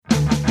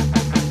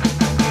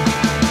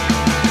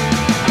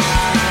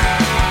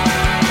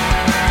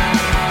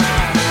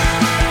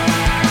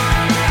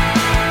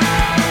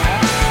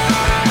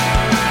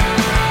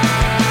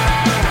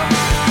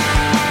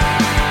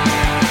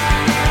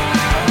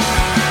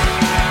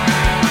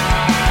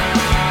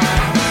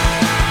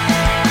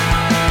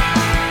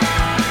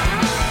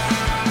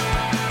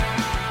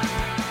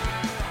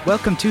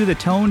Welcome to the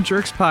Tone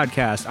Jerks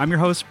podcast. I'm your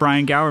host,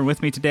 Brian Gower, and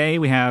with me today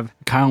we have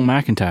Kyle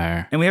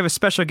McIntyre. And we have a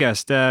special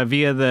guest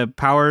via the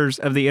powers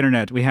of the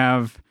internet. We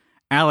have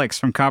Alex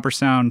from Copper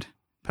Sound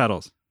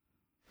Pedals.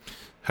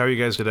 How are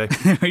you guys today?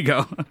 There we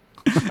go.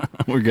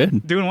 We're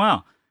good. Doing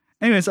well.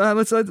 Anyways,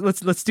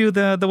 let's do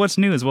the what's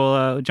news.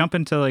 We'll jump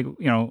into a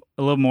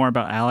little more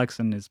about Alex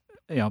and his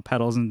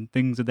pedals and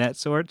things of that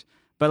sort.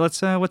 But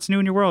let's what's new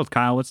in your world,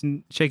 Kyle? What's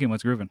shaking?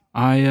 What's grooving?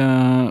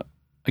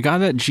 I got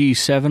that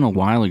G7 a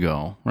while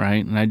ago,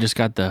 right? And I just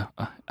got a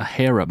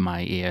hair up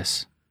my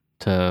ass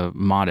to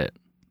mod it.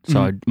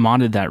 So I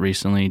modded that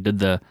recently, did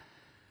the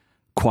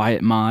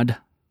quiet mod,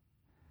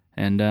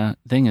 and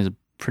thing is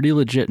pretty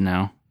legit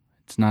now.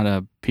 It's not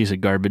a piece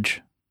of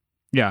garbage.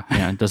 Yeah.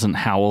 Yeah, it doesn't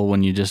howl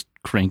when you just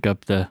crank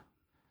up the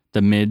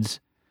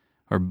mids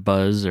or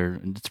buzz, or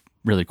it's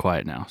really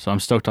quiet now. So I'm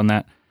stoked on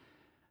that.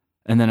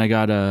 And then I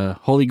got a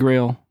Holy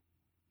Grail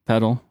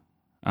pedal.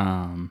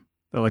 The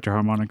Electro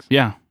Harmonics.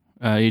 Yeah.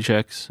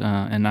 HX,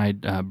 and I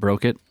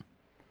broke it.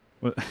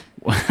 What?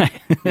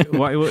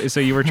 Why, so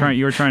you were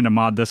trying to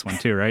mod this one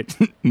too, right?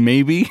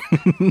 Maybe.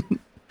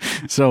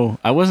 So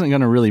I wasn't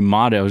gonna really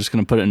mod it. I was just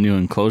gonna put a new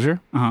enclosure.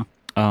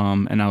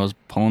 And I was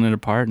pulling it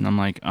apart, and I'm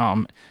like,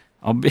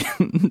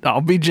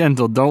 I'll be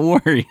gentle.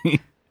 Don't worry.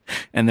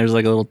 And there's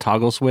like a little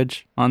toggle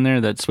switch on there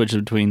that switches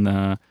between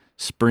the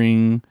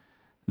spring.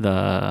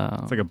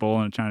 It's like a bull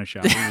in a china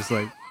shop. You're just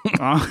like,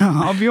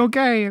 I'll be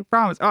okay. I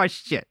promise. Oh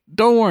shit!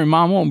 Don't worry,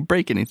 Mom won't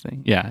break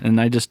anything. Yeah,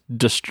 and I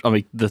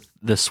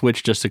the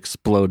switch just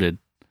exploded,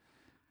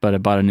 but I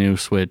bought a new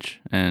switch.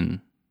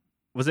 And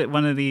was it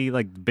one of the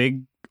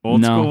big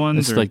old school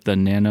ones? It's like the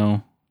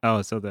Nano.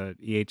 Oh, so the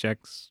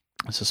EHX.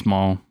 It's a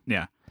small.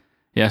 Yeah.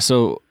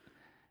 So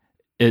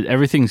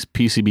everything's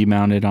PCB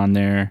mounted on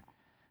there,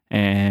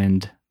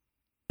 and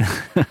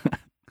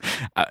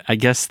I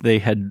guess they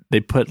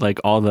put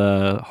all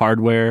the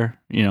hardware,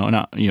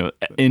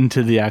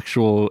 into the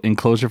actual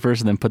enclosure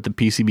first, and then put the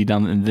PCB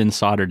down, and then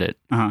soldered it.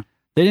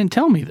 They didn't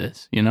tell me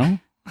this,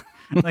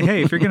 Like,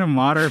 hey, if you're gonna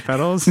mod our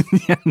pedals,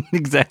 yeah,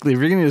 exactly. If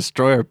you're gonna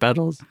destroy our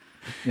pedals,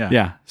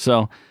 yeah.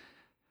 So,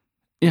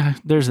 yeah,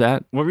 there's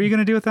that. What were you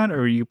gonna do with that, or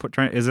were you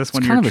trying? Is this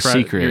one kind of a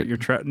secret?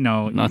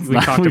 No, we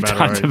talked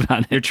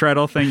about it. Your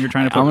treadle thing. You're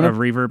trying to put a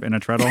reverb in a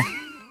treadle.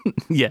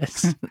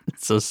 Yes,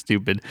 it's so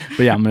stupid.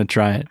 But yeah, I'm gonna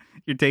try it.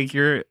 You take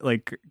your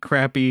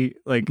crappy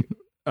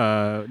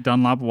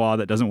Dunlop wah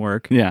that doesn't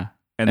work. Yeah.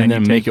 And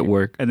then make it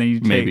work. And then you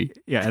maybe.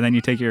 And then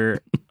you take your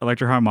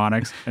Electro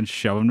Harmonics and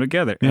shove them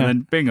together. And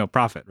then bingo,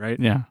 profit, right?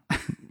 Yeah.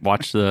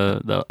 Watch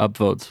the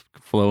upvotes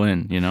flow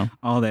in,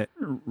 All that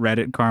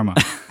Reddit karma.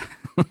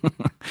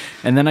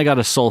 And then I got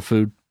a Soul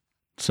Food.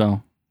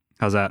 So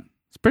how's that?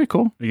 It's pretty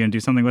cool. Are you gonna do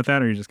something with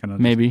that, or are you just gonna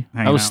maybe?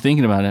 I was out?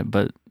 Thinking about it,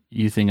 but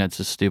you think that's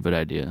a stupid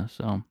idea.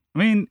 So I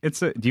mean,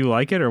 do you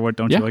like it, or what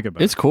don't you like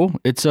about it? It's cool.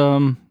 It's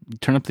you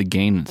turn up the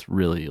gain, it's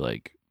really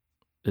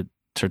it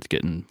starts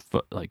getting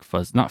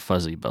not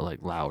fuzzy,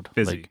 but loud.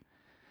 Fizzy.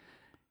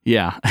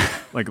 Yeah.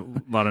 Like a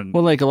lot of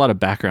a lot of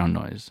background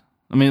noise.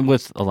 I mean,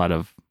 with a lot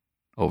of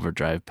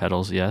overdrive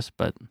pedals, yes,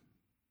 but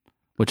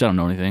which I don't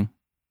know anything.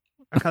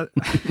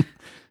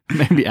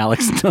 Maybe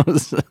Alex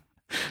knows.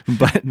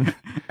 But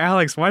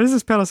Alex, why does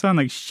this pedal sound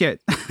like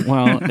shit?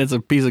 Well, it's a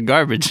piece of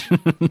garbage.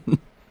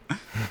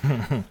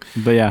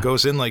 But yeah,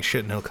 goes in like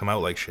shit and he'll come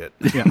out like shit.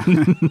 Yeah.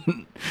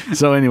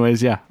 So,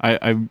 anyways, yeah,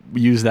 I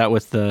use that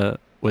with that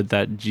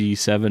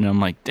G7. And I'm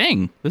like,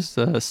 dang, this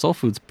Soul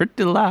Food's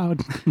pretty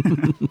loud.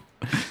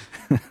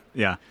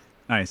 Yeah,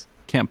 nice.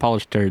 Can't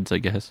polish turds, I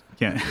guess.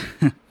 Can't.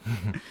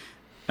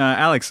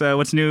 Alex,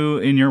 what's new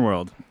in your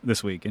world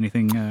this week?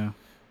 Anything?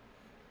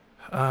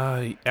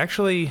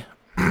 Actually,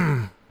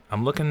 I'm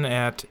looking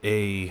at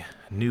a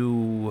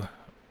new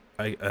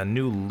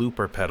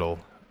looper pedal.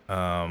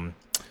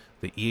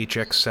 The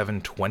EHX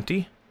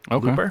 720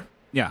 looper.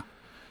 Yeah.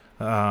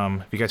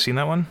 Have you guys seen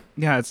that one?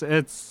 Yeah,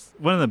 it's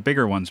one of the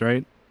bigger ones,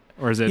 right?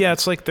 Or is it? Yeah,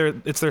 it's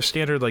their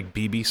standard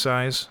BB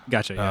size.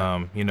 Gotcha.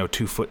 Yeah.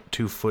 2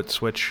 foot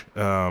switch.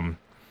 But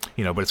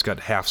it's got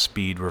half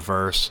speed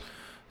reverse,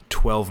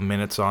 12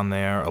 minutes on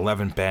there,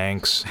 11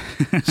 banks,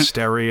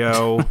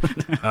 stereo.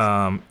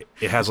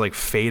 It has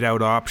fade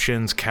out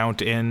options,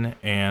 count in,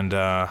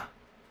 and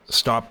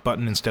stop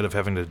button instead of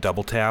having to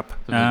double tap.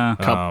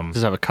 Does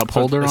it have a cup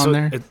holder on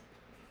there?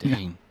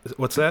 Dang.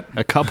 What's that?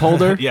 A cup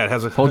holder? Yeah, it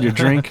has a hold your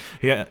drink.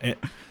 Yeah,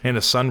 and a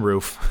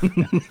sunroof.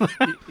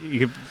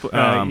 you could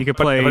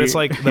play, but it's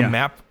the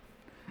map.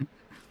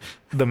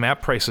 The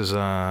map price is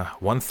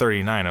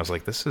 $139. I was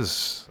like, this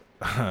is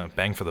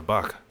bang for the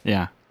buck.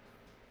 Yeah.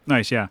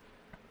 Nice. Yeah,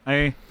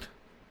 I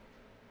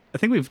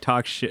think we've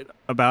talked shit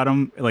about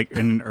them in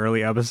an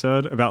early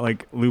episode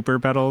about looper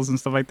pedals and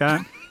stuff like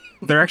that.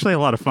 They're actually a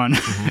lot of fun.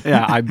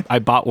 Yeah, I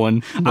bought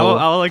one.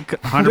 I'll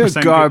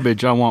 100%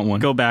 garbage. I want one.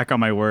 Go back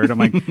on my word. I'm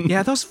like,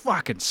 yeah, those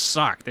fucking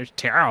suck. They're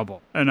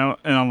terrible. And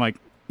I'm like,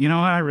 you know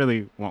what? I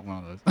really want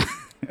one of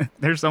those.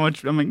 There's so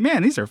much. I'm like,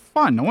 man, these are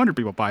fun. No wonder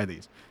people buy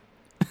these.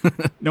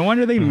 No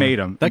wonder they made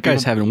them. That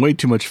guy's having way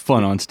too much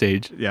fun on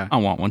stage. Yeah. I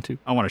want one too.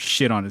 I want to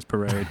shit on his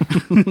parade.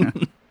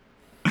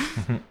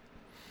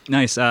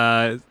 Nice.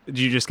 Did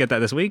you just get that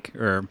this week,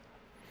 or?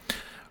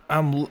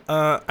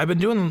 I've been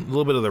doing a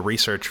little bit of the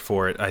research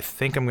for it. I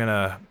think I'm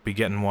gonna be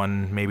getting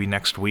one maybe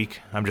next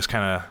week. I'm just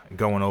kind of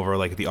going over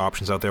like the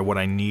options out there, what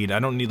I need. I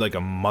don't need like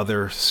a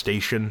mother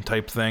station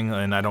type thing,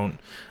 and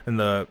and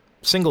the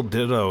single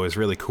ditto is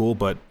really cool,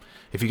 but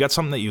if you got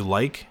something that you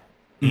like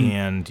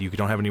and you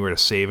don't have anywhere to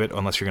save it,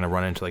 unless you're gonna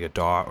run into like a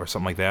DAW or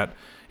something like that,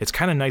 it's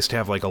kind of nice to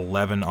have like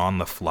 11 on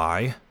the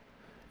fly,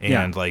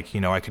 and like, you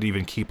know, I could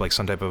even keep like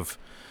some type of,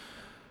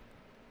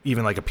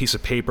 even like a piece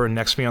of paper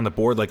next to me on the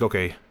board, like,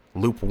 okay,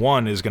 loop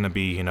 1 is going to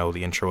be, you know,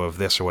 the intro of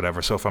this or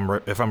whatever. So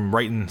if I'm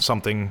writing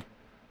something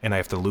and I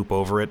have to loop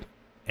over it,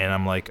 and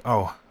I'm like,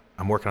 oh,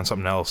 I'm working on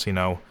something else, you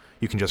know,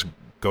 you can just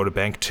go to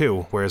bank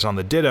 2. Whereas on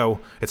the ditto,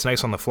 it's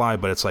nice on the fly,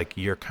 but it's like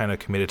you're kind of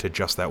committed to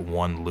just that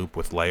one loop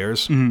with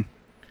layers. Mm-hmm.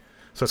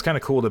 So it's kind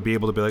of cool to be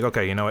able to be like,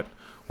 okay, you know what?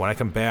 When I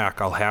come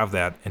back, I'll have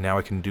that, and now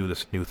I can do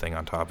this new thing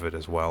on top of it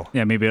as well.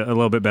 Yeah, maybe a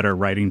little bit better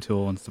writing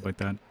tool and stuff like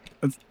that.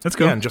 That's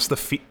cool. Yeah, and just the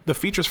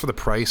features for the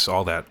price,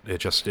 all that,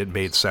 it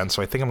made sense.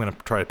 So I think I'm going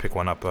to try to pick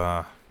one up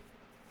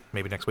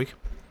maybe next week.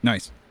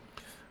 Nice.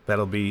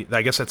 That'll be,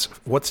 I guess that's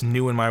what's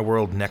new in my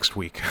world next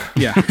week.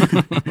 Yeah.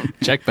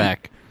 Check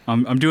back.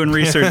 I'm doing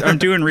research. I'm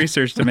doing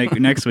research to make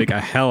next week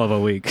a hell of a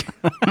week.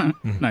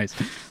 Nice.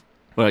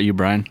 What about you,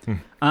 Brian?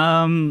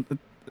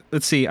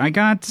 Let's see. I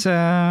got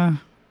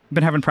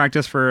been having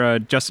practice for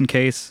Just In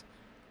Case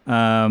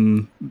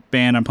band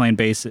I'm playing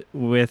bass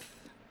with.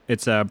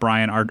 It's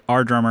Brian,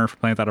 our drummer for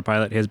Playing Without a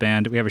Pilot, his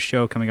band. We have a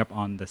show coming up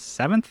on the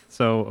 7th,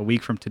 so a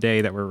week from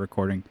today that we're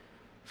recording.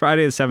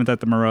 Friday the 7th at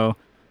the Moreau.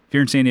 If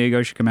you're in San Diego,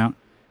 you should come out.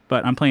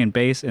 But I'm playing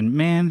bass, and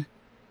man,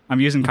 I'm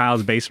using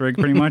Kyle's bass rig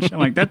pretty much. I'm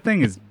like, that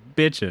thing is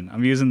bitching.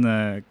 I'm using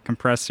the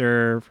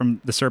compressor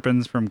from the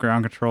Serpents from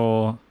Ground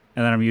Control,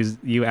 and then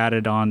you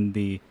added on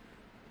the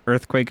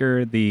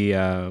Earthquaker,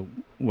 the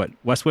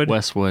Westwood?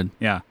 Westwood.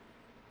 Yeah.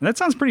 And that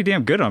sounds pretty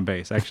damn good on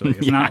bass, actually.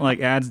 It's not like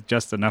adds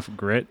just enough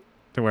grit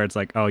to where it's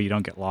like, oh, you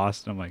don't get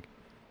lost. I'm like,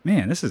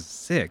 man, this is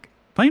sick.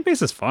 Playing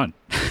bass is fun.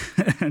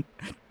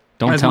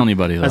 Don't tell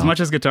anybody, though. As much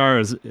as guitar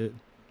is.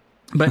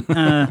 But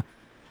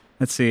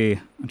let's see.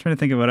 I'm trying to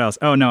think of what else.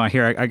 Oh, no,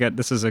 I got,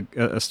 this is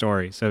a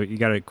story. So you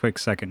got a quick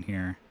second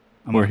here.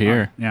 We're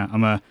here.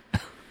 Yeah,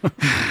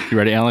 You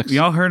ready, Alex?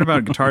 You all heard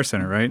about Guitar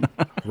Center, right?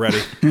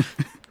 Ready.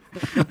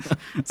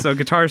 So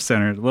Guitar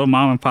Center, the little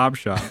mom and pop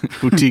shop.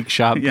 Boutique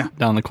shop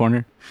down the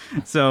corner.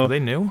 So Are they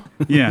new?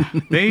 Yeah,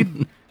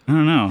 I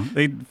don't know.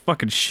 They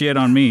fucking shit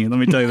on me. Let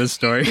me tell you this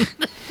story.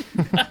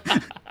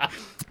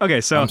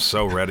 Okay, so I'm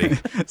so ready.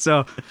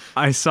 So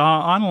I saw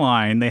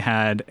online they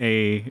had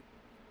a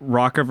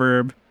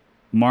Rockaverb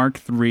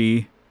Mark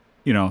III,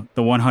 you know,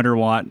 the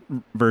 100-watt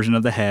version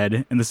of the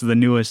head, and this is the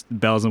newest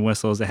bells and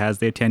whistles. It has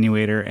the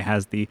attenuator. It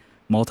has the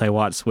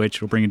multi-watt switch.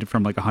 It'll bring it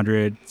from like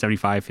 100,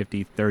 75,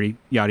 50, 30,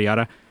 yada,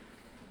 yada.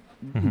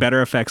 Mm-hmm.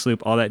 Better effects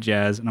loop, all that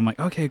jazz. And I'm like,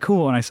 okay,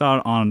 cool. And I saw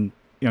it on,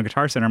 you know,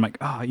 Guitar Center. I'm like,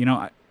 oh, you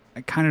know,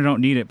 I kind of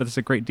don't need it, but it's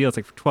a great deal. It's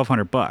like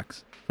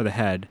 $1,200 for the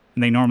head,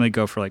 and they normally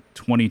go for like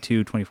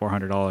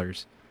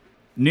 $2,400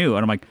 new.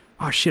 And I'm like,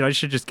 oh shit, I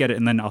should just get it,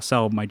 and then I'll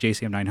sell my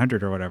JCM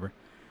 900 or whatever.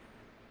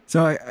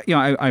 So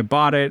I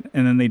bought it,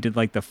 and then they did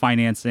like the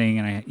financing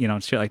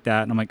and shit like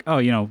that. And I'm like,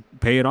 oh,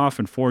 pay it off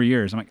in 4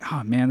 years. I'm like,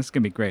 oh man, this is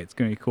gonna be great. It's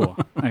gonna be cool.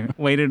 I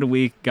waited a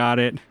week, got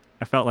it.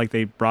 I felt like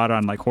they brought it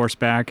on like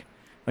horseback.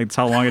 Like that's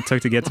how long it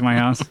took to get to my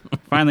house.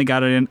 Finally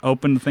got it in,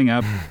 opened the thing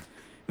up.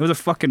 It was a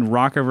fucking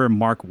Rockaverb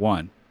Mark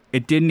I.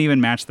 It didn't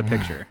even match the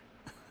picture.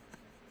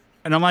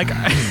 And I'm like,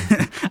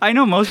 I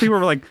know most people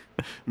were like,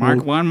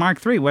 Mark I,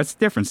 Mark III, what's the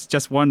difference? It's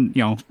just one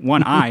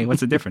eye.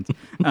 What's the difference?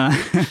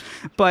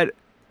 But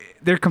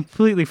they're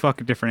completely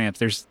fucking different amps.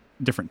 There's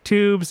different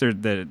tubes.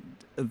 There's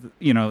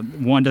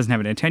one doesn't have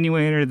an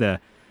attenuator. The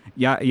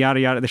yada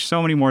yada. There's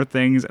so many more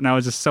things, and I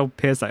was just so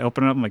pissed. I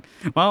opened it up. I'm like,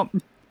 well,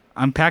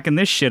 I'm packing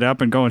this shit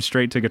up and going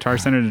straight to Guitar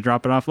Center to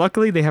drop it off.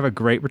 Luckily, they have a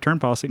great return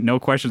policy. No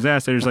questions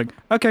asked. They're just like,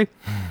 okay.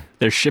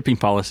 Their shipping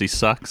policy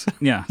sucks.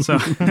 Yeah, so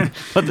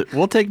but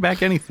we'll take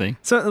back anything.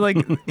 So like,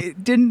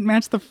 it didn't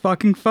match the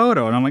fucking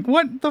photo, and I'm like,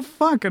 what the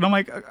fuck? And I'm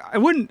like, I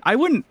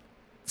wouldn't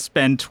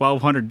spend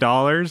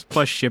 $1,200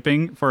 plus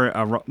shipping for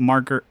a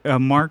Mark I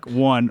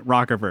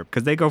Rockaverb,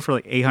 because they go for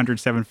like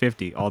 $800,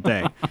 $750 all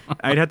day.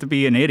 I'd have to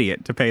be an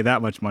idiot to pay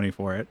that much money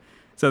for it.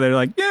 So they're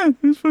like, yeah,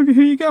 fucking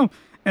here you go.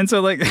 And so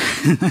like,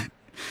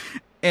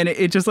 and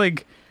it just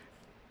like,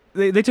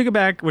 they took it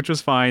back, which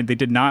was fine. They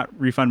did not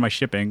refund my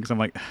shipping, because I'm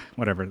like,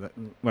 whatever.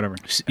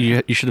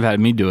 You should have had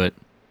me do it.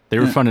 They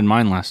refunded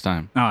mine last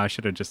time. Oh, I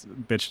should have just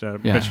bitched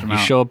them you out.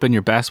 Show up in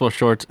your basketball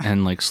shorts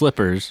and like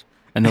slippers,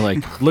 and they're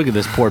like, look at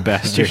this poor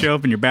bastard. You show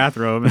up in your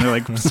bathrobe, and they're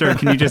like, sir,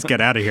 can you just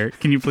get out of here?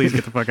 Can you please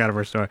get the fuck out of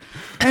our store?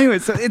 Anyway,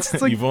 so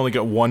it's like... You've only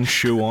got one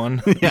shoe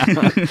on.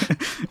 Yeah.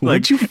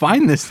 Where'd you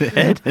find this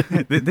head?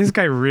 This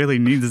guy really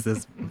needs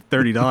this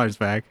 $30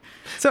 back.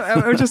 So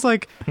I was just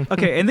like,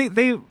 okay, and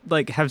they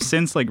like have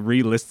since like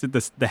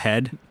relisted the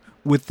head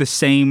with the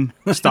same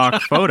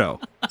stock photo.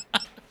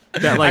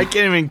 That, like, I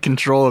can't even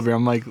control it.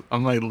 I'm like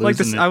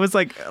losing it. I was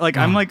like,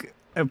 I'm like,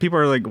 people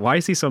are like, why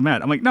is he so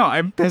mad? I'm like, no,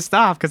 I'm pissed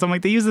off because I'm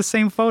like, they use the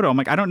same photo. I'm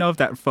like, I don't know if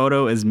that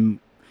photo is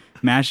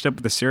matched up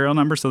with the serial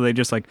number, so they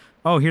just like,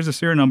 oh, here's the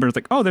serial number. It's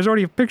like, oh, there's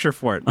already a picture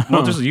for it.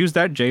 We'll just use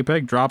that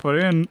JPEG, drop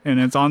it in, and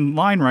it's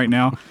online right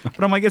now.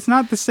 But I'm like, it's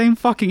not the same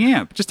fucking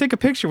amp. Just take a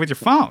picture with your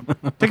phone.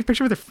 Take a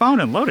picture with your phone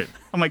and load it.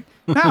 I'm like,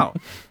 no.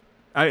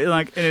 I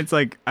like, and it's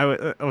like, I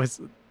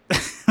was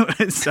I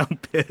was so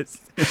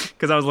pissed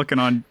because I was looking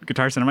on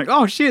Guitar Center. I'm like,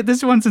 oh shit,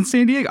 this one's in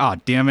San Diego. Oh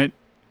damn it,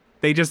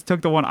 they just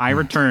took the one I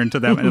returned to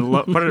them and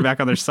put it back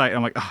on their site.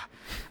 I'm like, oh,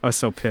 I was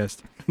so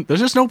pissed.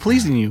 There's just no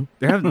pleasing you.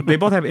 They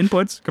both have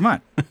inputs. Come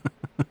on,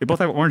 they both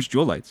have orange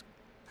jewel lights.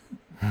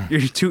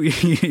 You're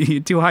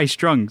too high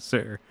strung,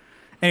 sir.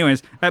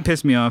 Anyways, that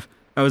pissed me off.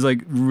 I was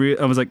like,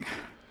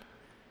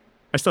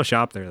 I still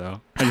shop there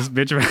though. I just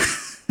bitch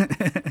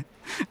about.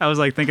 I was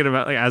like thinking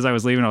about, like, as I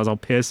was leaving, I was all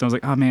pissed. I was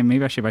like, oh man,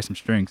 maybe I should buy some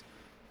strings.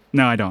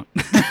 No, I don't.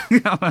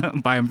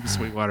 Buy them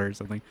Sweetwater or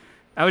something.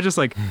 I was just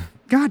like,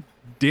 God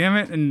damn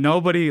it. And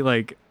nobody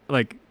like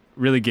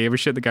really gave a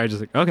shit. The guy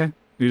just like, okay.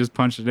 He just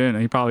punched it in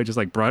and he probably just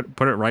like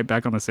put it right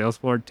back on the sales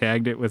floor,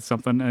 tagged it with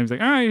something. And he was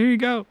like, all right, here you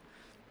go.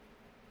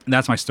 And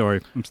that's my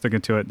story. I'm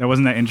sticking to it. That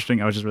wasn't that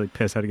interesting. I was just really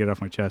pissed. I had to get it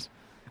off my chest.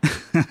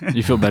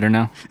 You feel better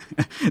now?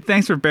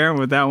 Thanks for bearing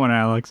with that one,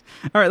 Alex.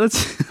 All right, let's.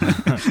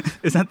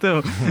 Is that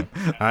the?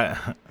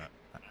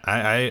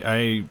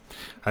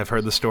 I've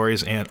heard the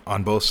stories and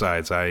on both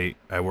sides. I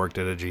worked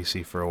at a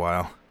GC for a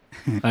while,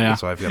 Oh, yeah.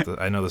 so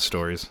I know the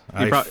stories.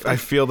 I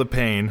feel the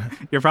pain.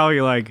 You're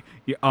probably like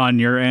on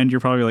your end.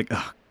 You're probably like,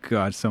 oh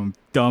god, some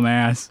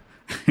dumbass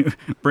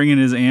bringing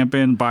his amp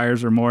in,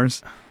 buyer's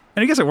remorse.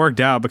 And I guess it worked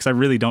out because I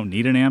really don't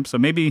need an amp. So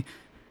maybe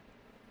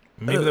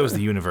that was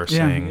the universe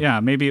yeah, saying. yeah.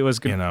 Maybe it was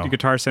the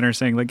Guitar Center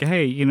saying like,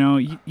 hey, you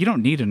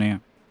don't need an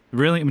amp.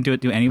 Really? I mean,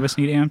 do any of us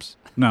need amps?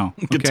 No.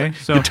 Okay.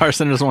 So Guitar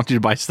Center doesn't want you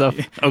to buy stuff.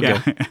 Okay.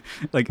 Yeah.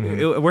 Like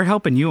we're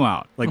helping you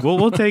out. Like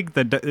we'll take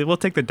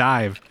the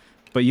dive,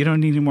 but you don't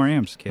need any more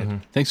amps, kid. Mm-hmm.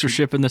 Thanks for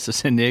shipping this to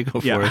San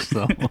Diego for us,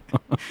 though.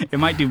 It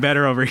might do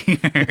better over here.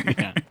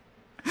 Yeah.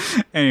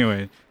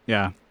 Anyway,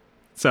 yeah.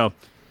 So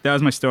that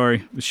was my story.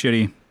 It was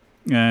shitty.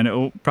 And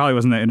it probably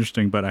wasn't that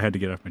interesting, but I had to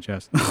get it off my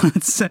chest.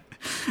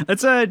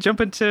 Let's jump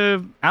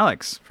into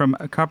Alex from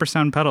Copper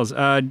Sound Pedals.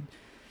 I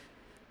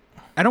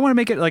don't want to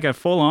make it like a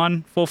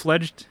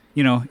full-fledged,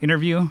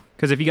 interview,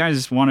 because if you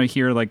guys want to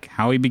hear like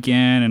how he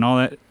began and all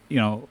that,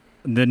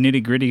 the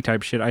nitty-gritty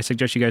type shit, I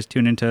suggest you guys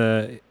tune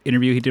into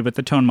interview he did with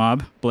the Tone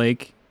Mob,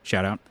 Blake,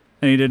 shout out,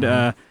 and he did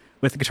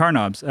with Guitar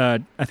Knobs. I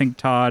think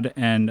Todd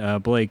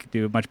and Blake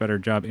do a much better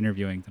job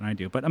interviewing than I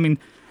do. But I mean,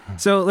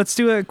 so let's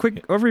do a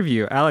quick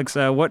overview. Alex,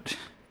 what,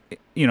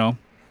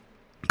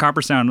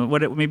 Copper Sound,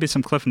 what, maybe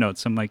some cliff notes,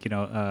 some like,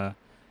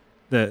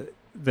 the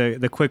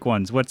quick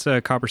ones. What's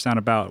Copper Sound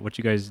about? What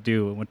you guys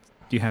do? And what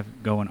do you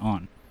have going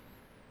on?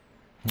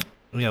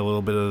 Yeah, a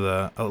little bit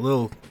of a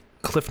little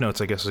cliff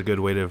notes, I guess, is a good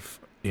way to,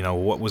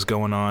 what was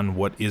going on,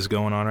 what is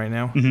going on right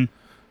now,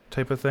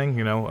 type of thing,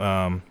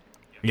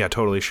 Yeah,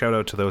 totally. Shout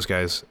out to those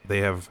guys. They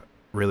have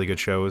really good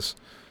shows,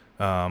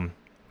 good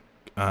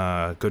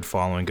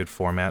following, good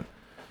format.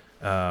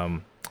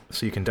 So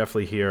you can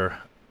definitely hear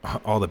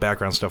all the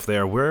background stuff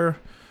there. We're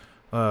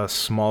a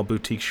small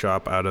boutique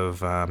shop out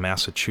of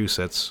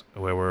Massachusetts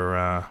where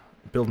we're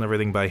building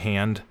everything by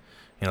hand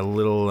in a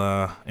little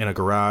in a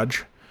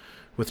garage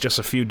with just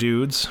a few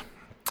dudes.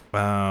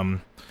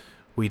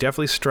 We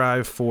definitely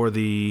strive for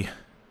the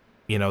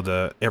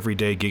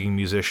everyday gigging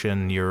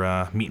musician,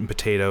 your meat and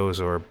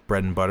potatoes or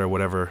bread and butter,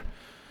 whatever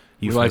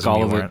you like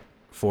all of it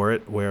for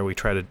it, where we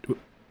try to.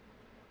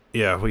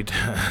 Yeah,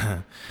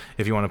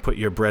 if you want to put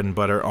your bread and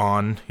butter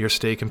on your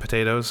steak and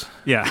potatoes,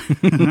 yeah,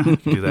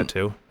 do that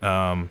too.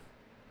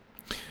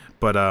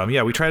 But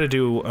we try to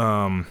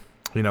do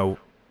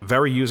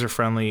very user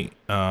friendly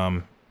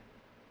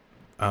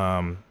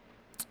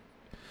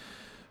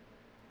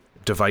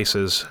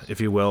devices,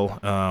 if you will.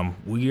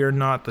 We are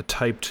not the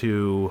type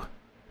to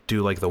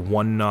do like the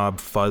one knob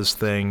fuzz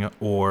thing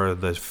or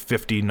the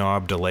 50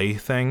 knob delay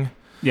thing.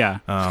 Yeah.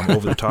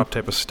 Over the top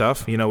type of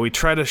stuff. We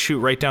try to shoot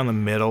right down the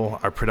middle.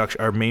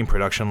 Our main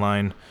production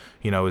line,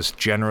 is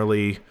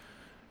generally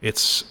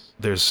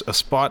there's a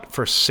spot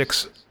for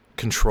 6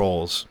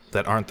 controls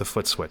that aren't the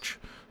foot switch.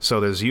 So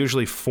there's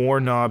usually 4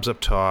 knobs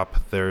up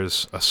top,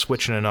 there's a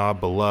switch and a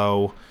knob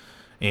below,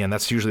 and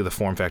that's usually the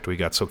form factor we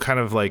got. So kind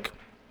of like,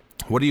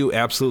 what do you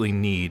absolutely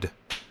need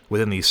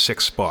within these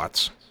 6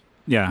 spots?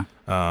 Yeah.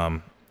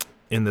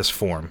 In this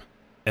form.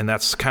 And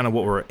that's kind of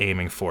what we're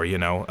aiming for,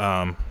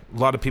 A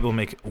lot of people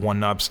make one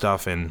knob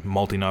stuff and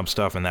multi-knob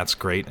stuff, and that's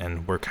great.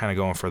 And we're kind of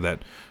going for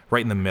that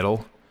right in the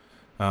middle.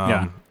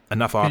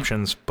 Enough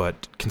options,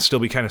 but can still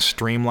be kind of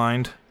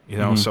streamlined,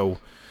 So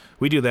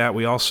we do that.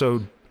 We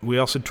also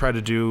try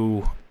to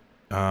do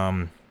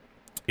in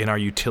our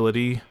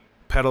utility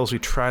pedals. We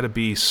try to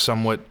be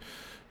somewhat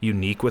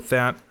unique with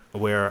that.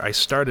 Where I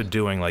started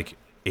doing like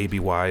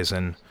ABYs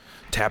and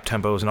tap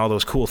tempos and all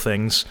those cool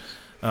things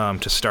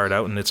to start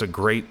out, and it's a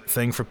great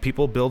thing for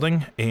people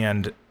building.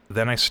 And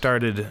then I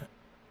started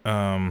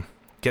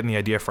getting the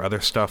idea for other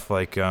stuff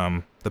like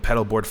the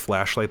pedal board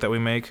flashlight that we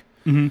make.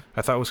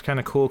 I thought was kind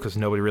of cool because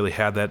nobody really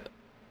had that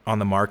on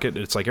the market.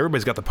 It's like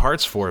everybody's got the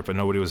parts for it, but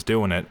nobody was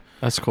doing it.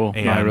 That's cool.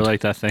 And No, I really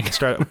like that thing.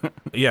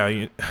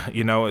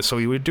 You know, so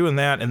we were doing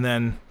that, and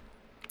then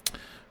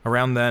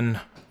around then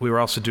we were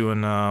also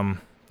doing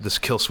this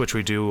kill switch.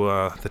 We do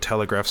the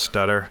Telegraph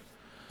Stutter.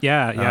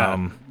 Yeah.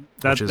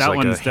 Which is that like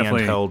one's a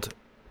definitely handheld.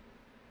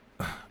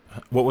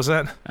 What was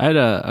that? I had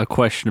a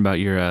question about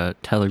your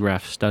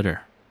Telegraph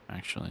Stutter,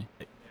 actually.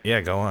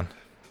 Yeah, go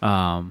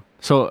on.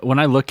 So when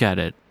I look at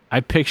it,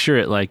 I picture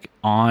it like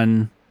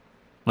on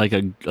like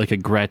a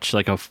Gretsch,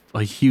 like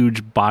a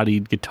huge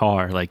bodied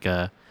guitar, like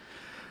it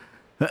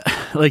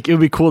would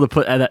be cool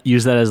to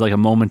use that as like a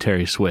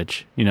momentary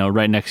switch, you know,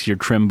 right next to your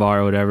trim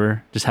bar or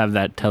whatever. Just have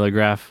that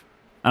Telegraph.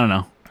 I don't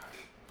know.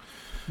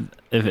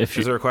 If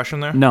Is there a question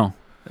there? no.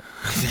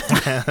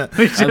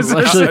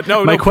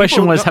 No, my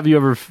question people- was, no. have you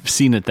ever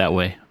seen it that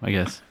way? I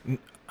guess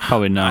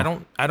probably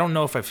no. I don't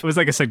know if I've. it was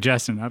like a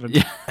suggestion, not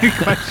a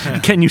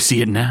question. Can you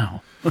see it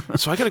now?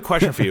 So I got a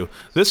question for you.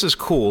 This is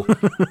cool.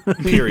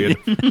 Period.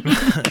 Damn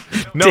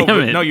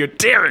it. No, you're.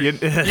 Damn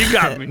it. You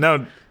got me.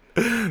 No.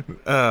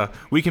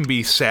 We can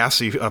be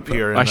sassy up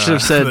here in I should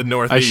have said. the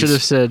Northeast. I should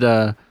have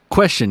said.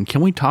 Question: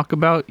 Can we talk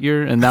about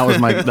your? And that was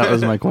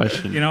my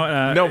question. You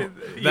know, No,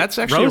 that's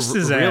actually roast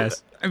his real.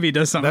 ass if he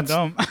does something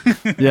dumb.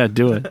 Yeah,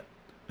 do it.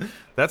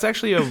 That's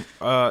actually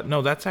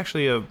That's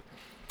actually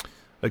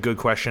a good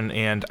question,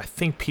 and I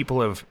think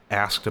people have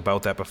asked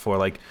about that before.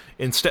 Like,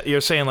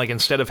 you're saying like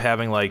instead of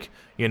having like,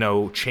 you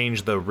know,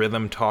 change the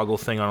rhythm toggle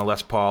thing on a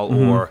Les Paul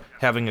or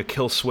having a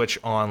kill switch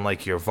on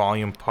like your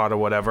volume pot or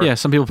whatever. Yeah,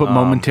 some people put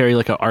momentary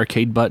like an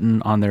arcade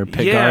button on their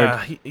pick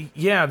guard.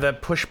 Yeah,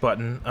 that push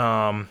button.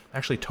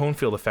 Actually, Tone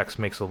Field Effects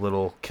makes a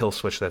little kill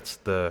switch that's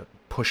the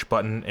push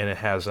button, and it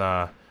has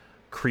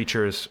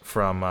creatures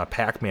from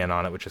Pac-Man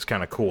on it, which is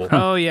kind of cool.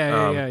 Oh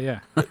yeah.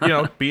 You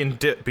know, being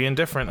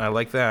different, I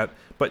like that.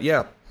 But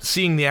yeah,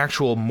 seeing the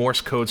actual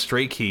Morse code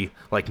straight key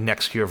like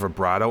next to your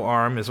vibrato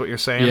arm is what you're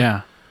saying.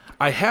 Yeah.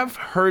 I have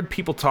heard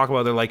people talk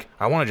about they're like,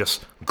 I want to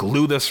just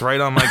glue this right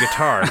on my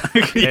guitar.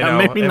 Yeah,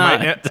 maybe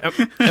not.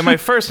 And my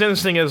first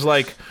instinct is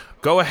like,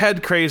 go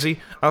ahead, crazy.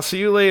 I'll see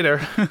you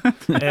later.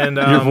 And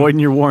You're voiding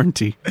your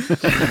warranty.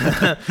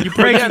 You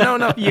break it.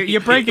 No.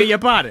 You break it. You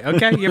bought it.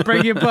 Okay. You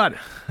break it. You bought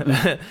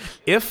it.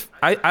 If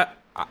I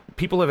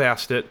people have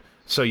asked it,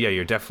 so yeah,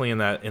 you're definitely in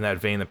that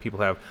vein that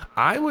people have.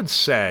 I would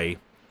say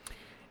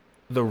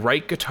the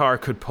right guitar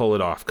could pull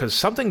it off, because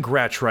something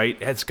Gretsch, right?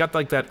 It's got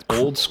like that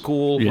old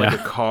school, like a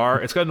car.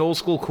 It's got an old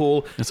school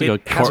cool. It's it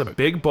like has a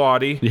big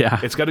body. Yeah.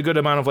 It's got a good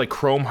amount of like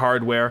chrome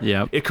hardware.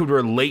 Yep. It could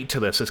relate to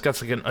this. It's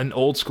got like an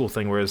old school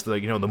thing, whereas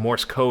the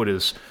Morse code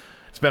it's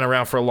been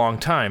around for a long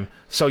time.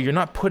 So you're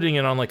not putting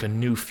it on like a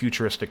new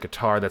futuristic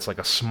guitar that's like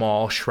a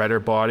small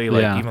shredder body,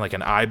 like even like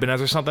an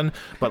Ibanez or something,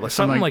 but like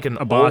something like an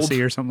a Bossy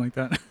old, or something like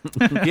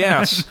that.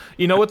 Yes.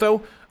 You know what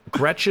though?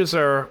 Gretches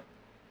are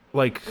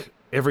like,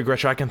 every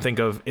Gretsch I can think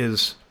of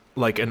is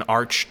like an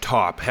arch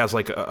top, has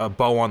like a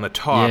bow on the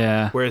top.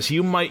 Yeah. Whereas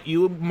you might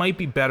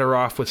be better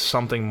off with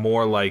something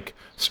more like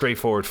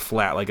straightforward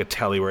flat, like a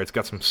Tele, where it's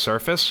got some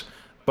surface.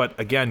 But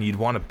again, you'd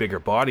want a bigger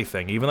body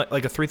thing. Even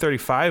like a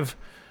 335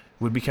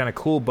 would be kind of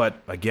cool, but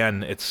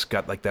again, it's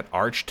got like that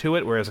arch to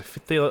it. Whereas I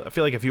feel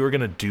like if you were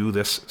gonna do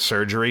this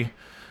surgery,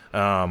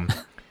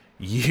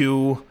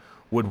 you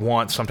would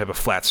want some type of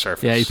flat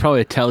surface. Yeah, you'd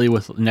probably tell you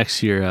with next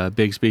to your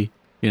Bigsby.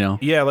 You know.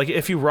 Yeah, like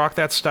if you rock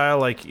that style,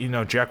 like, you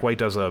know, Jack White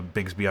does a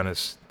Bigsby on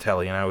his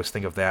Tele, and I always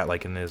think of that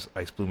like in his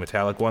Ice Blue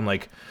Metallic one.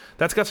 Like,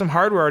 that's got some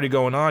hardware already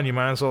going on. You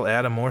might as well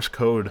add a Morse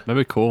code That'd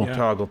be cool.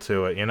 toggle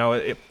to it. You know,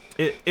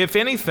 if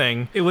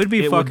anything, It would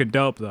be fucking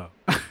dope though.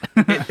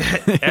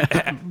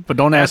 But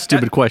don't ask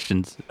stupid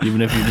questions,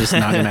 even if you're just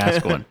not gonna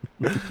ask one.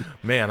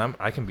 man,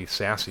 I can be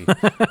sassy. Do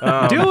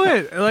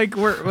it. Like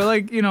we're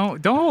like, you know,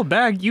 don't hold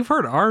back. You've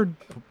heard our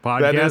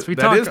podcast.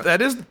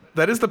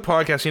 That is the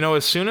podcast. You know,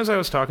 as soon as I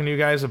was talking to you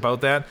guys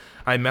about that,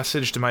 I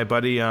messaged my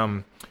buddy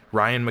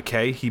Ryan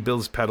McKay. He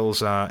builds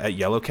pedals at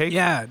Yellow Cake.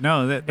 Yeah,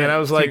 no. And I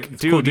was like,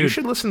 it's cool, dude, you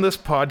should listen to this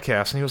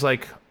podcast. And he was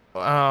like,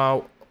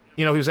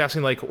 you know, he was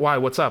asking like, why?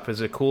 What's up?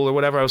 Is it cool or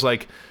whatever? I was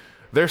like,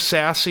 they're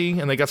sassy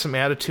and they got some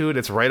attitude.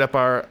 It's right up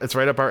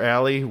our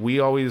alley. We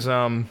always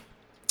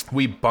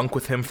we bunk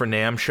with him for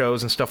NAMM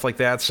shows and stuff like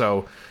that.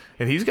 So,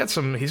 and he's got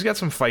some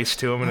feist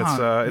to him, and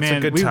it's a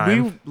good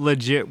time. We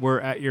legit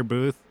were at your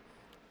booth.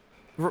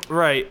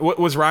 Right.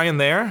 Was Ryan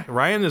there?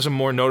 Ryan is a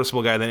more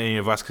noticeable guy than any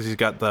of us because he's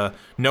got the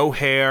no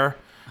hair.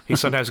 He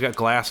sometimes got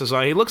glasses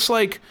on. He looks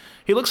like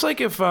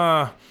if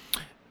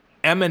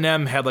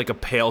Eminem had like a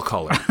pale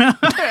color.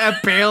 A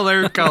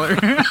paler color.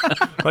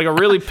 Like a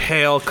really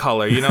pale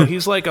color. You know,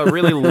 he's like a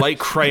really light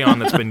crayon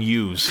that's been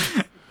used.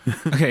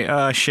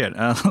 Okay, shit.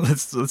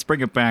 Let's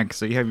bring it back.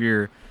 So you have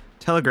your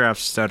Telegraph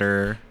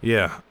Stutter.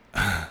 Yeah.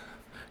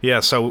 Yeah,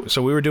 so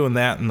we were doing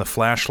that in the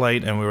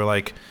flashlight, and we were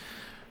like,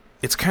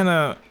 it's kind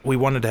of, we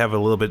wanted to have a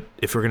little bit,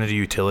 if we're going to do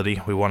utility,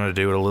 we wanted to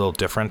do it a little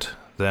different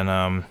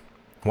than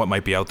what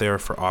might be out there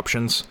for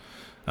options.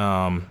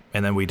 And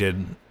then we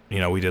did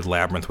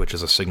Labyrinth, which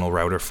is a signal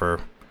router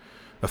for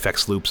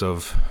effects loops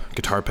of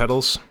guitar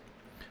pedals.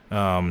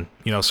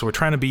 So we're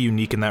trying to be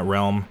unique in that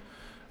realm,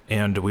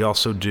 and we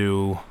also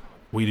do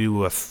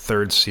a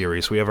third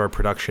series. We have our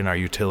production, our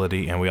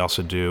utility, and we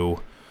also do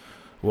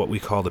what we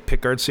call the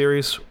pickguard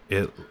series.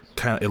 It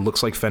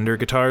looks like Fender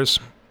guitars,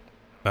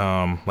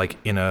 like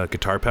in a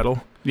guitar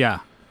pedal. Yeah.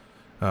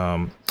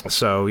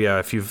 So yeah,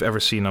 if you've ever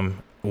seen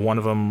them, one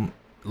of them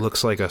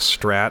looks like a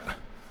Strat,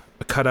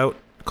 a cutout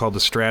called the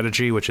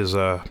Strategy, which is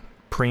a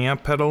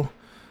preamp pedal,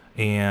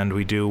 and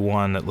we do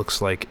one that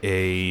looks like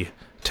a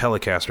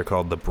Telecaster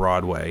called the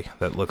Broadway,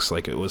 that looks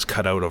like it was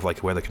cut out of like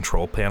where the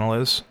control panel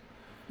is.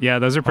 Yeah,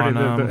 those are pretty.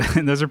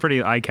 Those are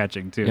pretty eye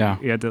catching too. Yeah.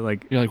 You had to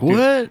like. You're like,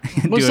 what?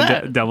 What's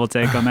that? Double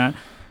take on that.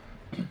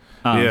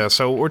 Yeah,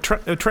 so we're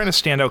trying to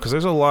stand out because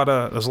there's a lot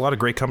of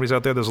great companies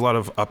out there. There's a lot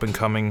of up and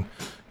coming,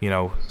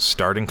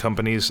 starting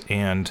companies,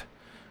 and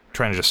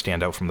trying to just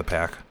stand out from the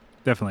pack.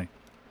 Definitely.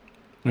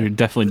 You're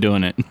definitely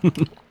doing it.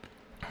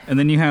 And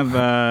then you have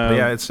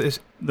it's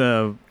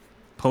the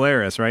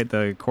Polaris, right?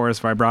 The Chorus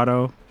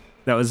Vibrato.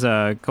 That was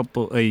a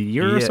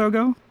year or so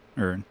ago.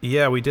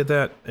 Yeah, we did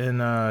that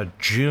in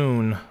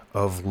June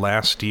of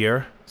last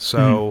year.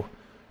 So,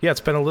 yeah,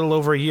 it's been a little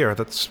over a year.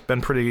 It's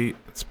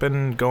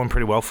been going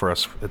pretty well for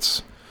us.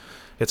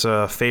 It's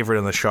a favorite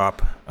in the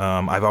shop.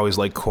 I've always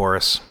liked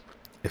Chorus.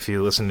 If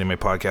you listen to my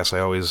podcast, I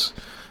always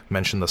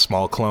mention the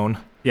small clone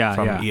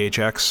from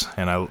EHX,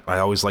 and I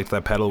always liked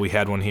that pedal. We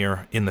had one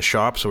here in the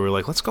shop, so we were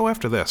like, let's go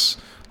after this.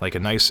 Like a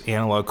nice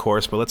analog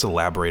Chorus, but let's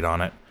elaborate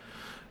on it.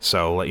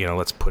 So,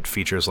 let's put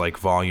features like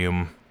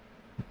volume,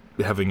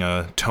 having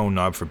a tone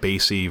knob for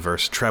bassy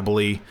versus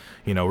trebly,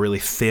 really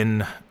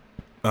thin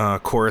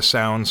chorus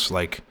sounds,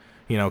 like,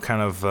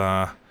 kind of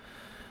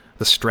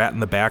the Strat in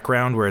the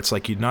background where it's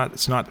like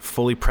it's not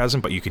fully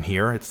present, but you can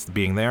hear it's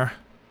being there,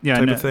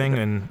 type of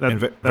thing,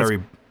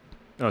 very.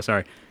 Oh,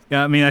 sorry.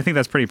 Yeah, I mean, I think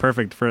that's pretty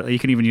perfect for. You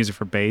can even use it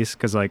for bass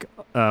because like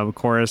a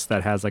chorus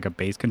that has like a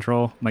bass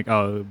control, like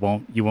you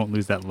won't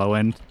lose that low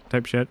end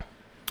type shit.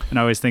 And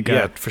I always think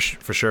for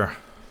sure.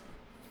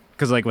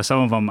 Because like with some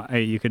of them,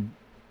 you could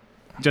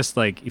just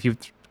like if you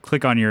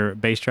click on your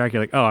bass track,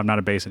 you're like, oh, I'm not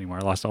a bass anymore.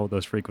 I lost all of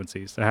those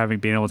frequencies. So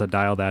being able to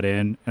dial that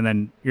in, and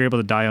then you're able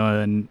to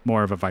dial in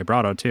more of a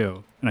vibrato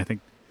too. And I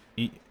think,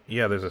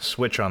 yeah, there's a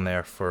switch on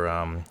there for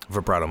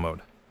vibrato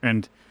mode.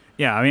 And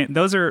yeah, I mean,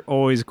 those are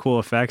always cool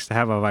effects to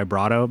have a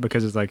vibrato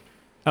because it's like,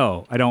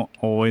 oh, I don't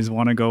always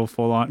want to go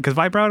full on. Because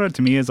vibrato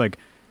to me is like,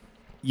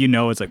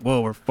 it's like, whoa,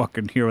 we're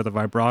fucking here with a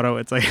vibrato.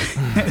 It's like,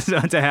 so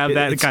to have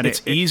that kind of.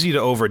 It's easy to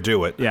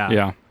overdo it. Yeah.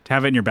 Yeah. To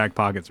have it in your back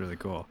pocket's really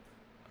cool.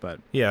 But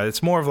yeah,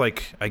 it's more of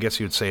like, I guess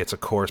you'd say it's a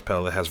chorus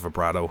pedal that has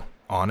vibrato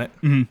on it.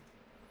 Mm-hmm.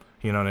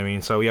 You know what I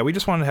mean? So yeah, we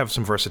just wanted to have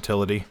some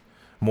versatility,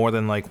 more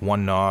than like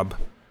one knob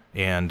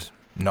and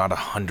not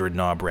 100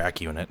 knob rack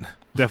unit.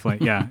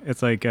 Definitely, yeah.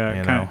 It's like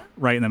kind of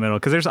right in the middle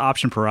because there's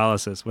option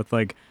paralysis with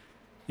like,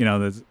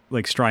 there's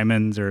like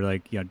Strymons or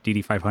like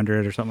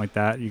DD500 or something like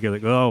that. You get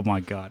like, oh my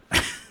god,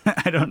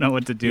 I don't know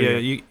what to do. Yeah,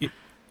 you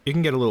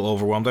can get a little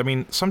overwhelmed. I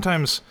mean,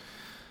 sometimes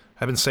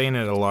I've been saying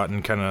it a lot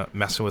and kind of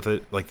messing with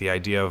it, like the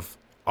idea of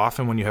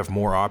often when you have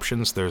more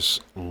options, there's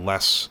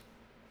less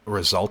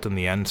result in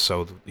the end.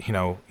 So,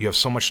 you have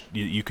so much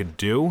you could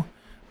do,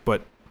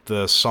 but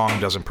the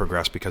song doesn't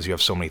progress because you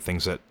have so many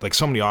things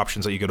so many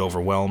options that you get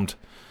overwhelmed,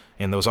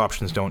 and those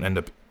options don't end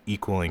up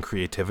equaling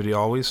creativity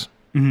always.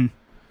 Mm-hmm.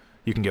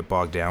 You can get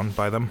bogged down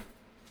by them.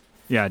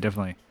 Yeah,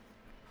 definitely.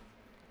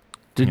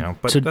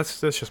 That's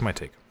just my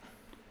take.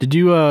 Did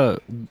you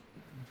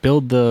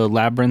build the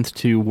Labyrinth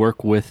to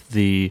work with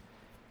the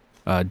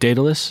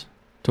Daedalus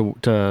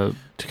to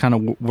kind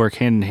of work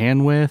hand in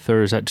hand with,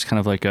 or is that just kind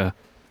of like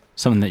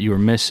something that you were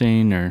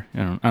missing, or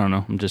I don't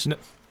know. I'm just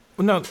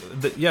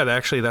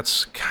actually I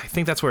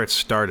think that's where it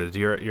started.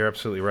 You're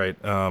absolutely right.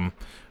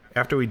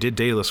 After we did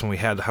Daedalus, when we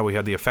had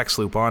the effects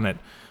loop on it,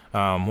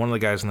 one of the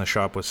guys in the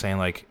shop was saying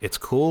like, it's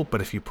cool,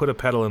 but if you put a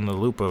pedal in the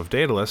loop of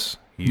Daedalus,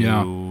 you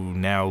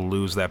now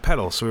lose that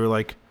pedal. So we were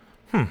like,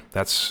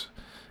 that's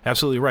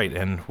absolutely right,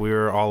 and we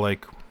were all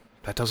like,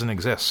 that doesn't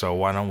exist. So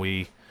why don't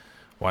we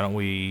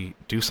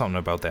do something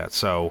about that?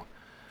 So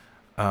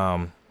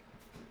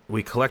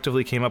we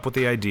collectively came up with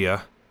the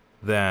idea.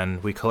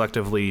 Then we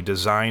collectively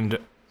designed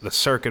the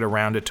circuit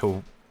around it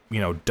to,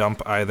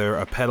 dump either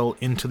a pedal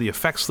into the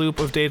effects loop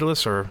of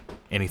Daedalus or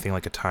anything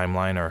like a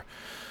Timeline or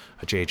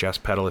a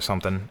JHS pedal or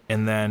something.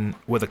 And then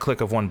with a click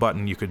of one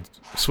button, you could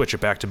switch it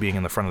back to being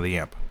in the front of the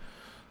amp.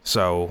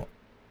 So,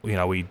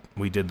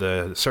 we did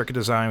the circuit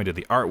design, we did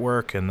the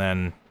artwork, and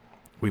then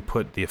we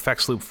put the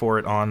effects loop for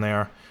it on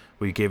there.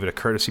 We gave it a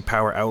courtesy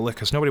power outlet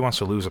because nobody wants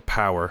to lose a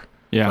power,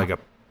 like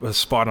a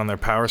spot on their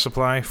power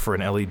supply for an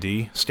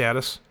LED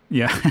status.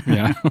 Yeah.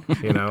 Yeah.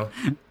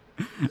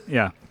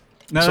 Yeah.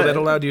 So that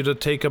allowed you to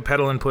take a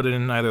pedal and put it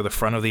in either the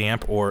front of the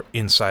amp or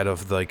inside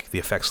of the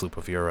effects loop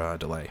of your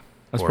delay.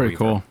 That's pretty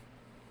cool.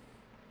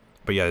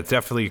 But yeah,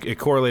 it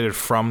correlated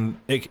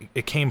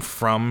it came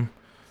from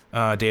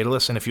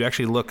Daedalus, and if you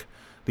actually look,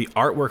 the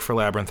artwork for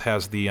Labyrinth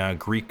has the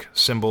Greek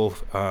symbol,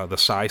 the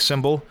psi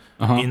symbol,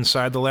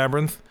 inside the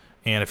Labyrinth,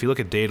 And if you look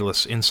at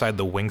Daedalus, inside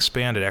the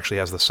wingspan, it actually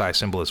has the psi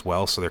symbol as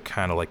well, so they're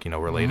kind of like,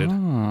 related. Oh,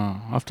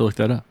 I'll have to look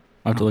that up.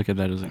 I'll have to look at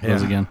that as it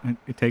goes again.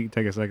 Take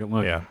a second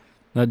look. Yeah.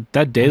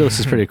 That Daedalus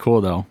is pretty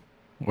cool, though,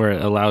 where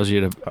it allows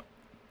you to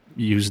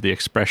use the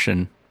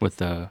expression with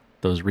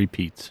those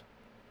repeats,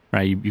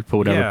 right? You put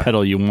whatever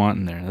pedal you want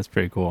in there. That's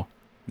pretty cool.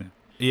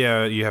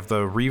 Yeah, you have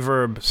the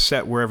reverb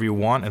set wherever you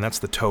want, and that's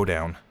the toe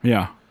down.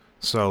 Yeah.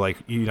 So, like,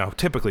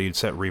 typically you'd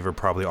set reverb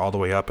probably all the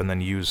way up and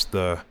then use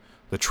the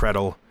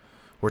treadle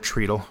or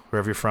treadle,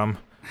 wherever you're from,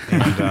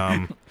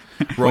 and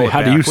roll it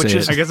how back, do you say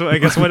it? I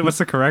guess what's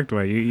the correct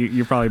way?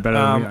 You're probably better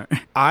than me.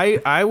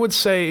 I would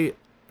say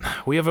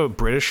we have a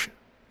British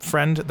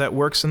friend that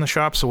works in the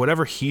shop, so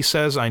whatever he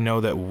says, I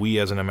know that we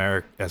as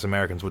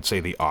Americans would say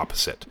the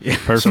opposite. Yeah,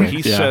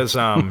 perfect.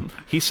 So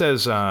he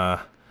says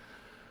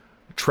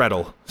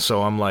treadle.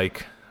 So I'm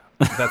like,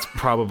 that's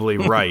probably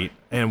right,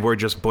 and we're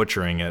just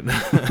butchering it.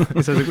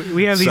 So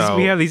we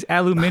have these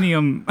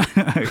aluminum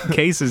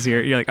cases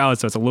here. You're like, oh,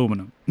 so it's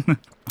aluminum.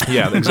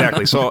 Yeah,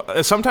 exactly. So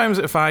sometimes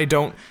if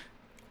I'm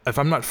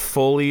not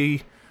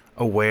fully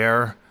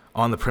aware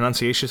on the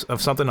pronunciation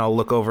of something, I'll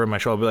look over my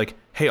shoulder and be like,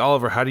 hey,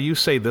 Oliver, how do you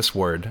say this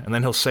word? And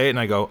then he'll say it, and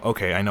I go,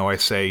 okay, I know I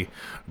say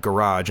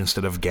garage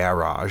instead of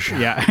garage.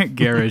 Yeah,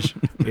 garage.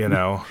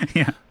 Yeah.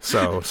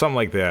 So something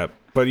like that.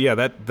 But yeah,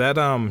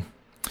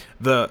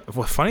 the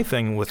funny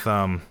thing with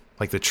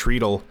like the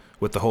treadle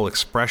with the whole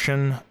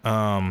expression,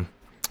 being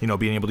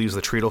able to use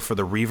the treadle for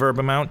the reverb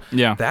amount,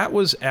 that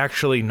was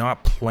actually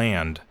not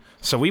planned.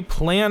 So we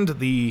planned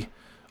the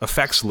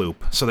effects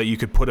loop so that you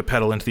could put a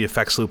pedal into the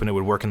effects loop and it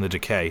would work in the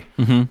decay.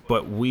 Mm-hmm.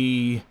 But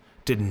we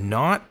did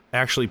not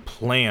actually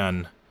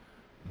plan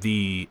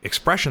the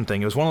expression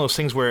thing. It was one of those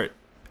things where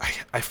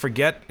I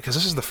forget, because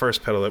this is the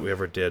first pedal that we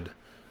ever did,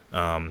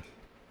 and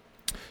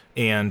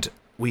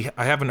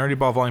I have an Ernie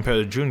Ball Volume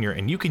Pedal Junior,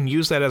 and you can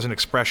use that as an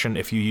expression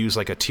if you use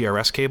like a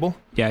TRS cable.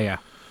 Yeah.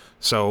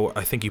 So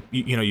I think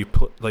you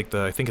put like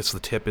I think it's the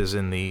tip is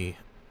in the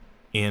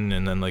in,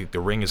 and then like the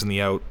ring is in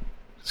the out.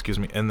 Excuse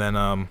me, and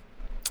then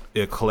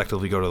it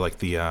collectively go to like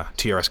the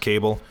TRS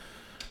cable,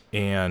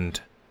 and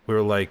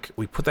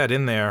we put that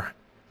in there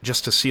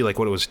just to see like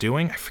what it was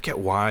doing. I forget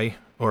why,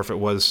 or if it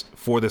was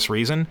for this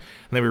reason, and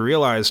then we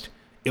realized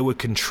it would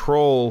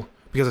control,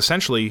 because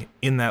essentially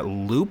in that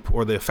loop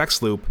or the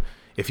effects loop,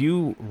 if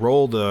you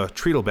roll the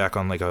treadle back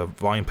on like a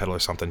volume pedal or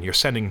something, you're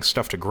sending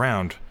stuff to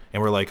ground.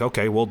 And we're like,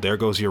 okay, well, there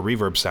goes your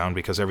reverb sound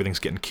because everything's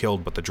getting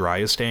killed, but the dry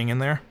is staying in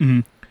there. Mm-hmm.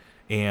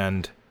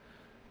 And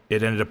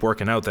it ended up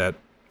working out that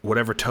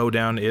whatever toe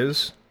down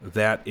is,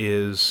 that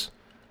is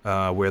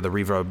where the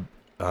reverb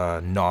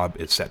knob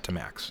is set to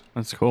max.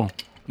 That's cool.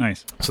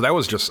 Nice. So that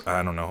was just,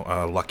 I don't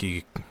know,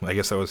 lucky, I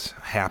guess that was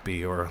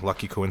happy or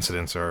lucky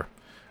coincidence or,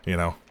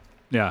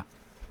 Yeah.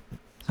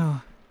 So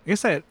I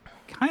guess that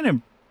kind of,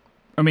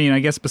 I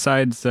guess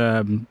besides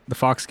the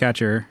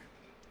Foxcatcher,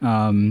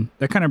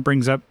 that kind of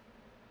brings up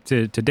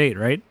to date,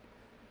 right?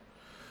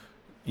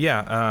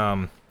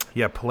 Yeah.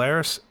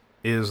 Polaris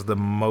is the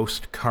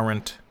most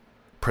current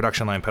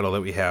production line pedal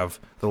that we have.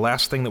 The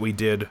last thing that we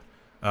did,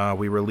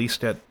 we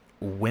released at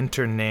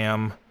Winter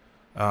NAMM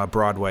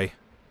Broadway,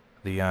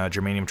 the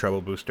Germanium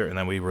treble booster, and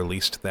then we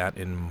released that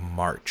in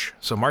March.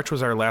 So March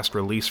was our last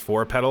release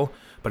for a pedal,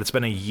 but it's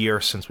been a year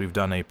since we've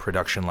done a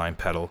production line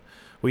pedal.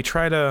 We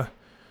try to,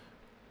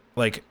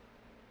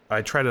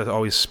 I try to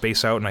always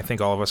space out, and I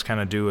think all of us kind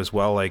of do as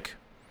well. Like,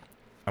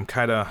 I'm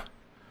kind of,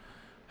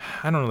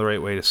 I don't know the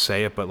right way to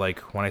say it, but like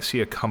when I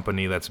see a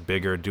company that's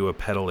bigger do a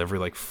pedal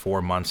every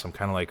 4 months, I'm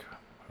kind of like,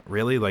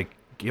 really? Like,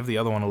 give the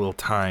other one a little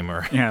time,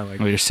 or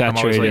you're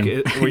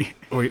saturated.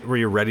 Were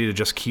you ready to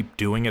just keep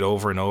doing it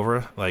over and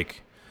over?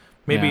 Like,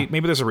 maybe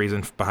there's a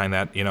reason behind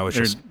that. It's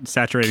They're just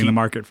saturating the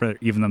market for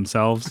even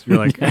themselves. You're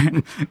like,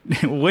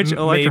 which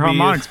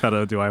electro-harmonics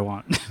pedal do I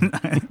want?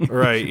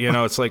 Right.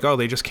 It's like, oh,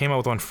 they just came out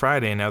with one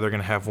Friday, and now they're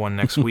going to have one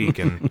next week,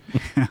 and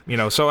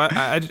So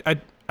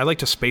I like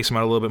to space them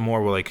out a little bit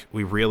more. Where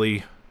we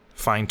really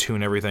fine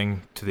tune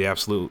everything to the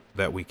absolute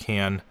that we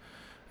can.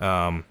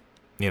 But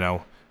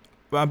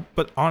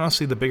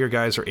honestly, the bigger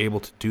guys are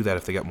able to do that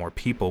if they got more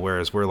people,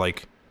 whereas we're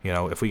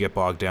if we get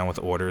bogged down with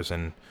orders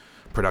and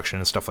production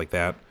and stuff like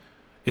that,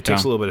 it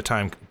takes a little bit of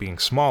time being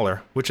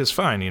smaller, which is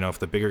fine. If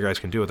the bigger guys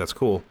can do it, that's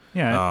cool.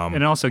 Yeah, and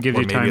it also gives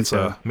you time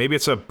to... Maybe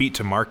it's a beat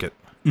to market.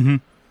 Mm-hmm.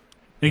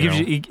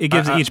 It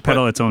gives each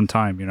pedal its own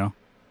time,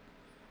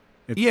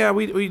 Yeah,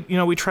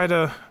 we try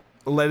to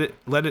let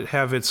it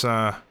have its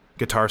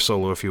guitar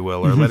solo, if you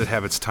will, or let it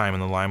have its time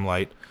in the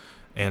limelight,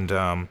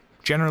 and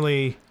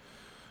generally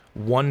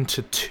 1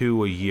 to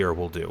 2 a year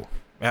will do.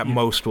 At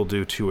most, we'll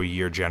do 2 a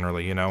year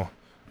generally.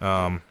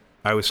 I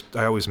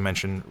always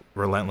mention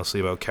relentlessly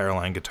about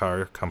Caroline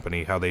Guitar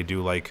Company, how they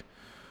do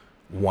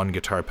one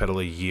guitar pedal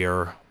a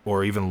year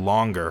or even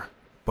longer,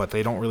 but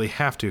they don't really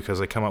have to because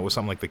they come out with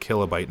something like the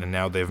Kilobyte, and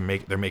now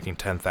they're making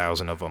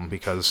 10,000 of them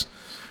because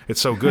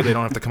it's so good they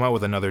don't have to come out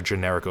with another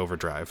generic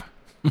overdrive.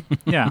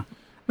 Yeah,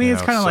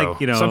 it's kind of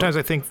like Sometimes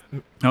I think.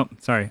 Oh,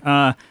 sorry.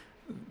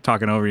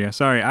 Talking over you.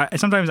 Sorry.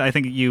 Sometimes I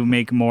think you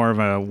make more of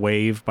a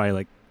wave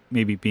by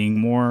maybe being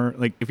more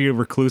like if you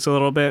recluse a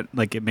little bit,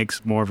 like it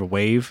makes more of a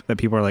wave that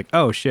people are like,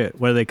 oh shit,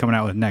 what are they coming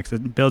out with next?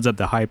 It builds up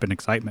the hype and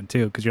excitement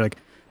too, because you're like,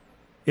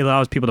 it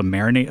allows people to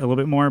marinate a little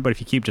bit more. But if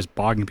you keep just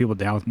bogging people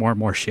down with more and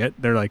more shit,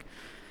 they're like,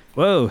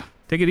 whoa,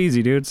 take it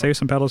easy, dude. Save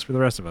some pedals for the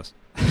rest of us.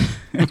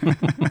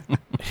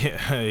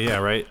 Yeah,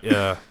 right.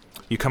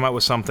 You come out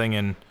with something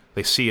and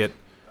they see it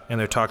and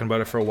they're talking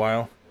about it for a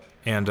while,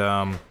 and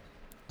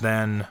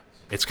then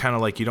it's kind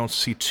of like you don't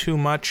see too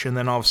much, and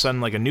then all of a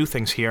sudden like a new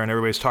thing's here and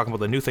everybody's talking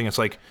about the new thing. It's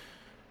like,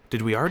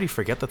 did we already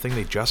forget the thing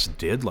they just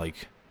did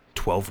like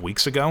 12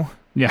 weeks ago?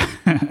 Yeah.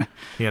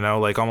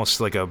 Like almost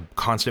like a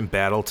constant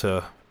battle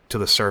to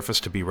the surface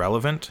to be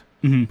relevant.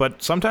 Mm-hmm.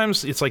 But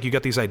sometimes it's like you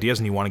get these ideas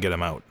and you want to get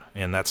them out,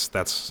 and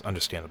that's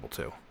understandable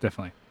too.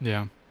 Definitely.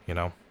 Yeah.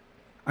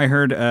 I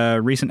heard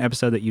a recent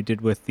episode that you did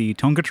with the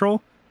Tone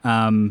Control,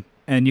 and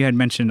you had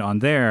mentioned on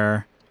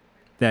there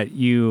that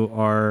you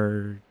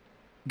are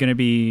going to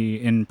be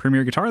in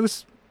Premier Guitar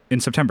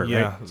in September,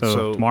 yeah, right?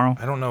 So tomorrow?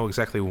 I don't know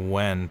exactly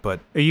when, but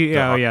the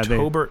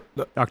October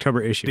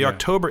issue. The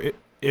October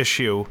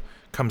issue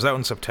comes out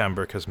in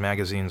September because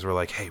magazines were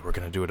like, hey, we're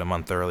going to do it a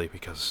month early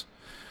because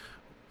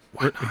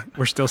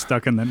we're still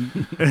stuck in the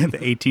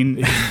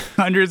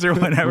 1800s or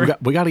whatever.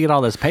 We got to get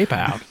all this paper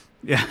out.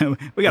 Yeah,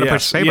 we got to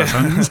push paper.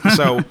 Yeah.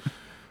 So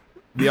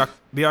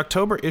the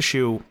October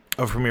issue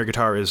of Premier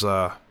Guitar is,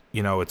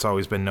 it's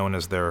always been known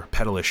as their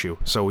pedal issue.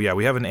 So yeah,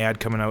 we have an ad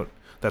coming out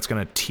that's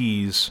going to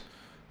tease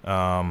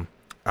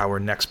our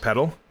next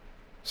pedal.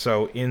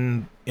 So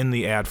in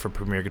the ad for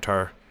Premier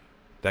Guitar,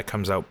 that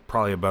comes out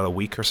probably about a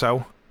week or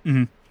so.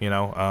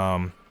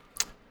 Mm-hmm.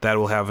 That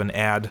will have an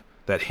ad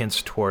that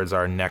hints towards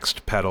our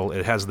next pedal.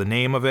 It has the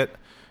name of it.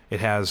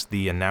 It has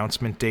the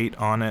announcement date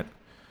on it.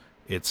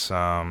 It's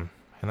and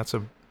that's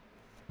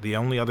the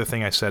only other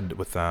thing I said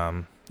with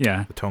the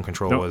Tone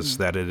Control was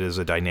that it is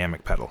a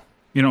dynamic pedal.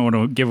 You don't want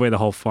to give away the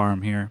whole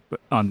farm here, but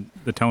on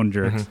the Tone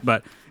Jerks. Mm-hmm.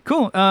 But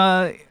cool.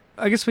 I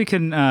guess we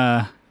can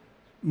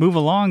move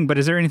along. But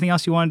is there anything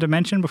else you wanted to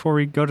mention before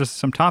we go to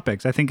some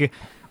topics? I think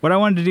what I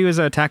wanted to do is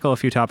tackle a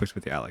few topics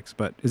with you, Alex.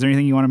 But is there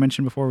anything you want to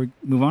mention before we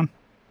move on?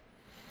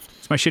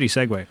 It's my shitty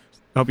segue.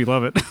 I hope you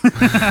love it.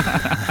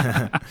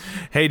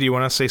 Hey, do you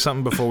want to say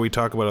something before we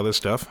talk about other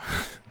stuff?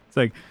 It's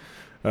like,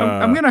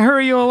 I'm going to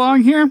hurry you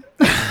along here.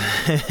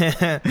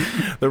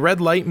 The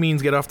red light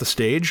means get off the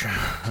stage.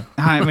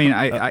 I mean,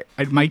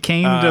 my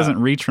cane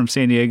doesn't reach from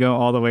San Diego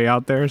all the way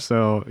out there,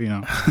 so,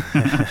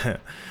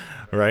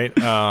 Right.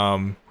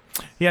 I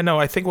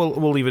think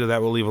we'll leave it at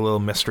that. We'll leave a little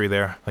mystery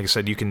there. Like I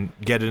said, you can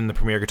get it in the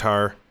Premier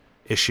Guitar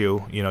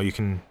issue. You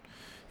can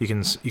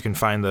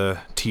find the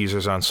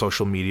teasers on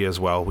social media as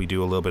well. We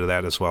do a little bit of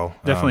that as well.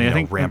 Definitely, I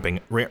think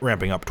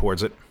ramping up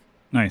towards it.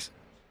 Nice.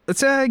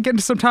 Let's get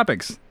into some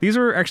topics. These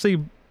are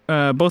actually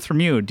both from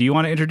you. Do you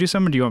want to introduce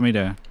them, or do you want me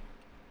to?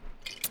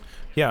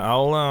 Yeah,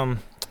 I'll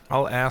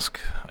ask.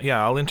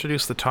 Yeah, I'll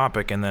introduce the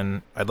topic, and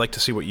then I'd like to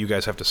see what you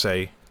guys have to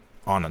say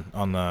on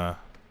the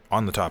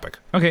topic.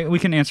 Okay, we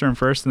can answer them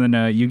first, and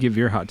then you give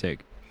your hot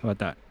take. How about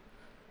that?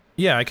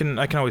 Yeah, I can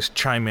always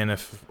chime in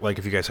if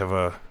you guys have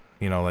a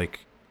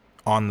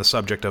on the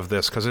subject of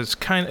this, because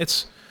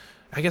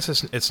I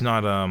guess it's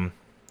not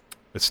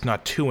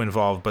too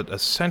involved, but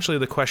essentially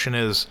the question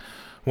is,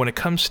 when it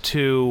comes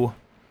to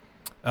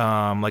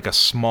like a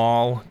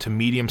small to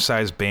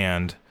medium-sized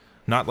band,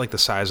 not like the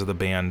size of the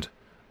band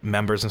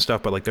members and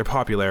stuff, but like their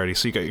popularity.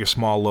 So you got your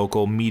small,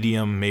 local,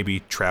 medium, maybe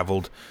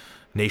traveled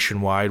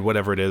nationwide,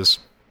 whatever it is.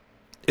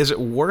 Is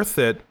it worth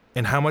it,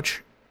 and how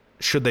much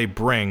should they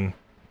bring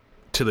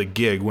to the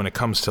gig when it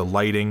comes to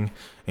lighting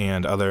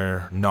and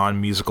other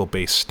non-musical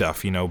based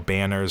stuff?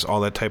 Banners, all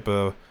that type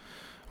of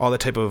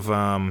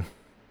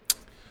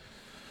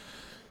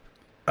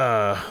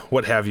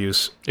what have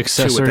yous,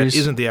 accessories to it that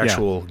isn't the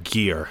actual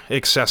gear,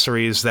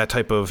 accessories, that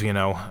type of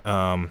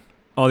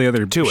all the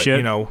other to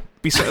shit. it,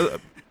 besides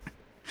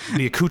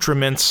the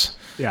accoutrements,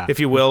 yeah, if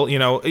you will,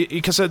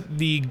 because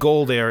the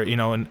goal there,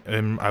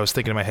 and I was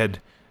thinking in my head,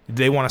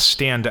 they want to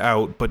stand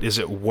out, but is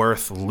it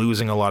worth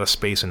losing a lot of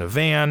space in a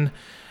van?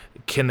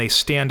 Can they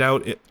stand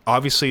out?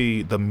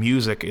 Obviously, the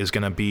music is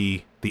going to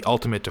be the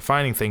ultimate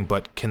defining thing,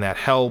 but can that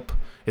help?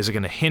 Is it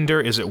going to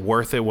hinder? Is it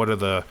worth it? What are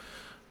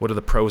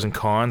the pros and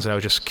cons? And I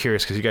was just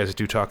curious because you guys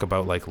do talk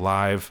about like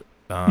live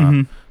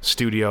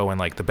studio and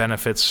like the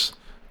benefits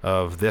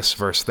of this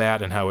versus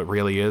that and how it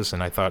really is.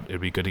 And I thought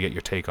it'd be good to get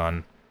your take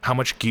on how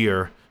much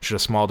gear should a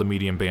small to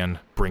medium band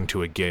bring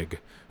to a gig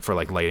for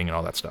like lighting and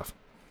all that stuff.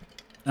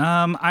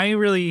 I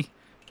really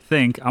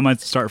think I'm going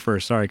to start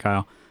first. Sorry,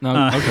 Kyle.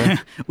 No, okay.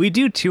 We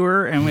do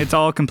tour, and it's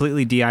all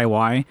completely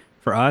DIY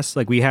for us.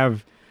 Like, we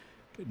have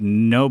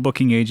no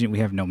booking agent, we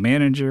have no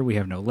manager, we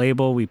have no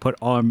label. We put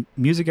all our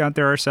music out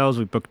there ourselves.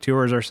 We book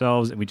tours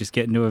ourselves, and we just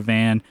get into a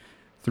van,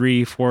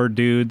 3-4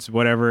 dudes,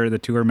 whatever the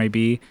tour may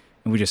be,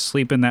 and we just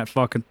sleep in that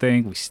fucking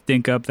thing. We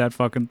stink up that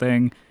fucking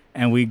thing,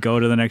 and we go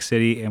to the next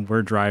city, and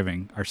we're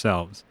driving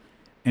ourselves.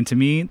 And to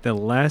me, the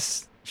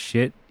less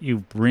shit you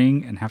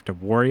bring and have to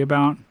worry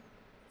about,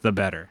 the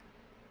better.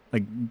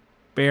 Like,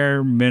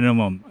 bare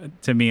minimum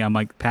to me. I'm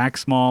like, pack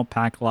small,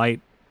 pack light,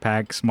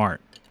 pack smart.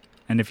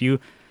 And if you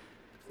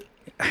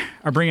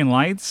are bringing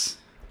lights,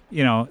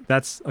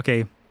 that's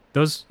okay.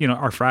 Those,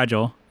 are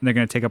fragile and they're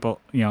going to take up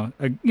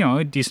a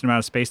decent amount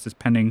of space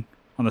depending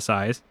on the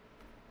size.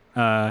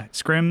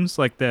 Scrims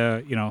like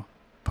the,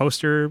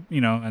 poster,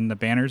 and the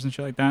banners and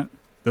shit like that.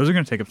 Those are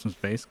going to take up some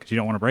space because you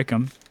don't want to break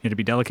them. You have to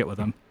be delicate with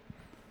them.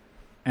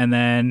 And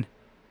then,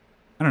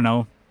 I don't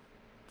know,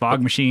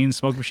 fog machines,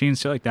 smoke machines,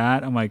 shit like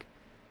that. I'm like,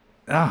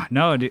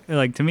 no, dude.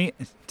 Like to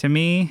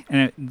me,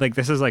 and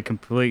this is like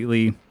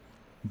completely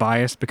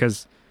biased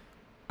because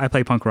I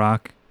play punk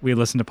rock. We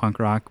listen to punk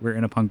rock. We're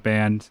in a punk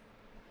band,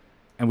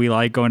 and we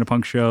like going to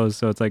punk shows.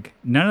 So it's like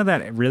none of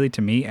that really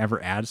to me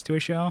ever adds to a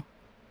show.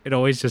 It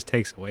always just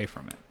takes away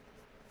from it.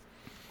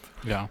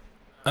 Yeah.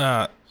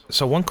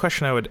 So one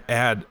question I would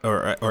add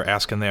or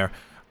ask in there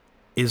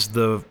is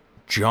the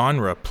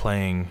genre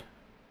playing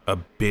a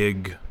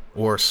big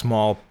or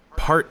small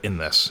part in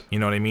this? You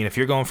know what I mean? If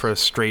you're going for a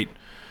straight,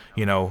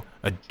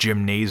 a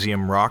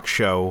gymnasium rock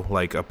show,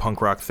 like a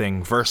punk rock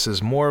thing,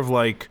 versus more of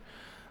like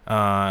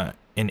an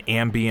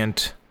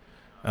ambient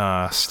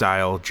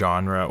style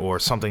genre or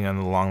something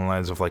along the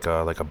lines of like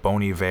a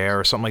Bon Iver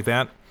or something like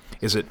that,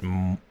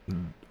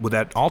 would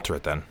that alter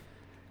it then?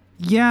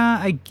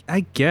 Yeah, I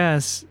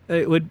guess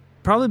it would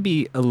probably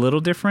be a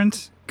little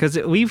different because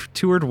we've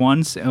toured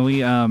once and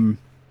we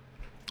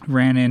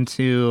ran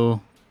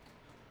into,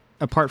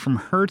 apart from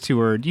her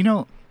tour,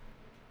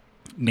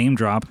 name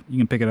drop, you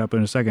can pick it up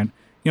in a second.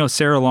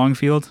 Sarah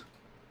Longfield,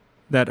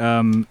 that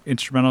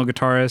instrumental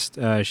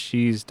guitarist.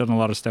 She's done a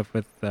lot of stuff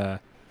with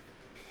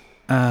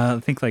I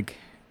think like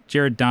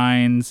Jared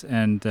Dines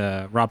and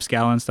Rob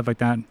Scallon, stuff like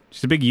that.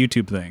 She's a big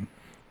YouTube thing.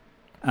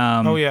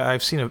 Oh yeah, I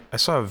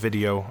saw a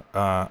video.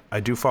 I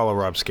do follow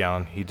Rob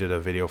Scallon. He did a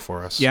video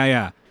for us.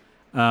 Yeah.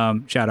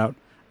 Shout out.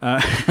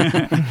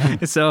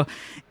 So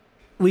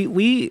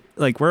we're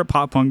a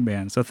pop punk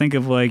band. So think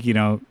of like,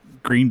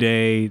 Green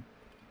Day,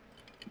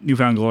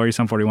 Newfound Glory,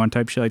 Sum 41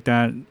 type shit like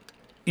that.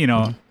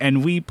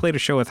 And we played a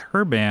show with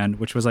her band,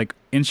 which was like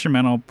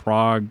instrumental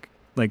prog,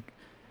 like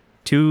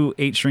 2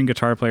 8-string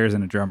guitar players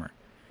and a drummer.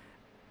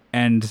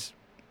 And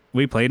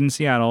we played in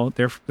Seattle.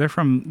 They're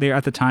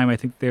at the time, I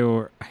think they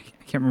were, I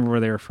can't remember where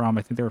they were from.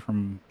 I think they were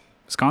from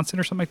Wisconsin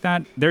or something like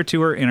that. Their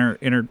tour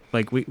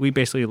like we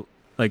basically,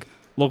 like,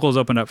 locals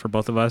opened up for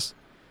both of us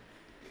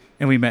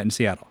and we met in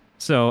Seattle.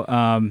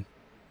 So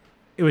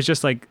it was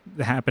just like,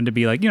 it happened to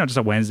be like, just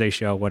a Wednesday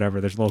show,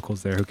 whatever. There's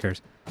locals there. Who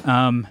cares?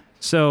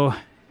 So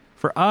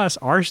for us,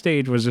 our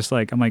stage was just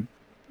like, I'm like,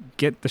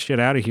 get the shit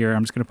out of here.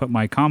 I'm just going to put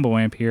my combo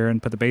amp here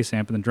and put the bass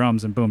amp and the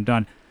drums and boom,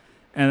 done.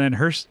 And then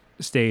her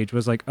stage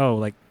was like,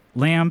 like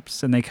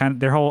lamps, and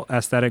their whole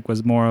aesthetic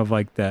was more of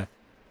like I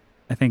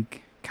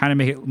think kind of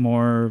make it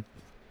more,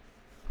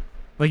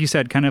 like you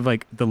said, kind of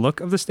like the look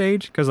of the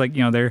stage. Cause like,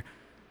 they're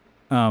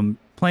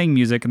playing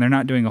music and they're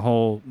not doing a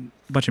whole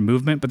bunch of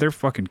movement, but they're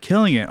fucking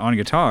killing it on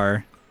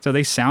guitar. So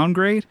they sound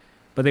great,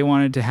 but they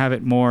wanted to have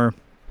it more,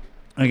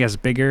 I guess,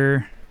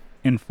 bigger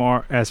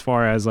as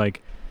far as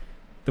like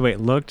the way it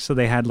looked. So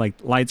they had like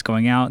lights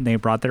going out and they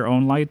brought their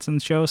own lights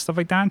and show, stuff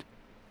like that.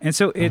 And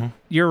so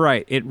you're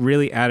right, it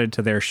really added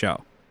to their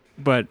show.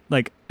 But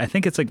like, I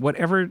think it's like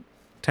whatever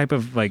type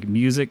of like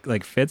music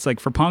like fits. Like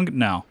for punk,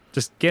 no,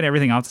 just get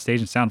everything off the stage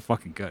and sound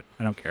fucking good.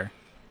 I don't care.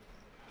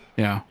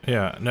 Yeah.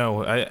 Yeah,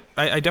 no,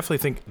 I definitely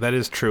think that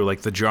is true.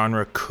 Like the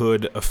genre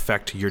could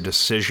affect your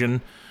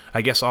decision.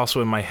 I guess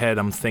also in my head,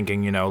 I'm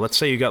thinking, let's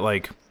say you got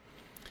like,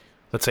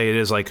 let's say it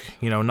is like,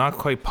 not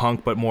quite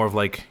punk, but more of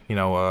like,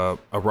 a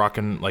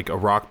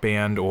rock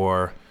band,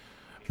 or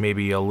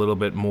maybe a little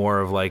bit more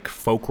of like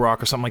folk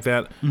rock or something like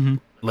that. Mm-hmm.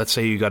 Let's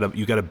say you got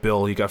a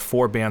bill, you got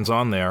 4 bands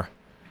on there.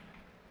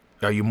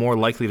 Are you more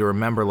likely to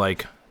remember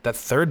like that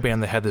third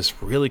band that had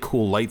this really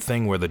cool light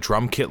thing where the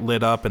drum kit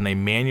lit up and they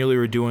manually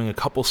were doing a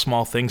couple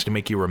small things to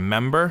make you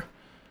remember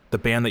the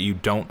band that you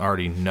don't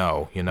already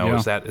know? Yeah.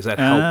 Is that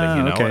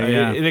helping? Okay,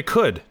 yeah. It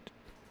could.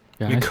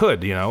 Yeah, it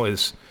could.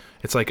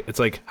 It's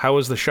like how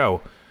was the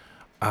show?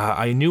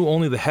 I knew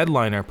only the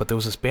headliner, but there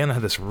was this band that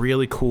had this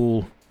really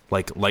cool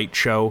like light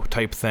show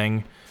type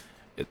thing.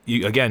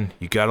 You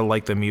gotta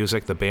like the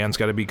music. The band's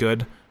got to be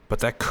good, but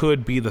that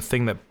could be the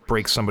thing that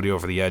breaks somebody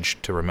over the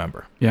edge to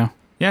remember. Yeah.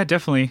 Yeah,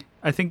 definitely.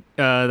 I think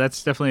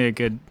that's definitely a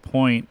good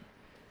point.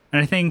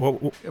 And I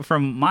think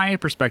from my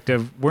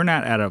perspective, we're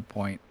not at a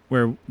point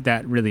where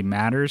that really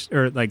matters,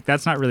 or like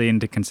that's not really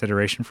into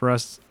consideration for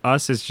us.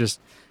 Us is just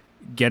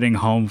getting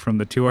home from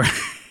the tour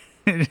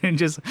and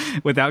just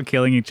without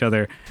killing each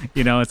other.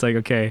 It's like,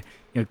 okay,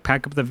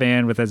 pack up the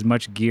van with as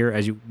much gear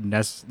as you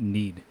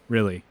need,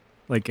 really.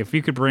 Like if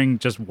you could bring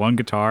just one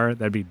guitar,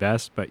 that'd be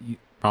best, but you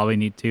probably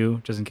need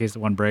 2 just in case the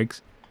one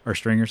breaks, or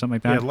string or something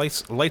like that.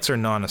 Yeah, lights are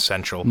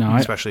non-essential,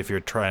 especially if you're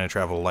trying to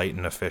travel light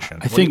and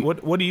efficient. I think.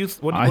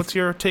 What's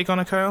your take on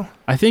it, Kyle?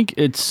 I think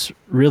it's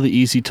really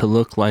easy to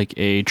look like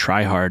a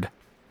tryhard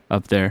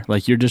up there.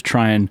 Like you're just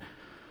trying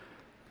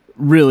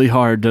really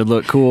hard to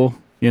look cool,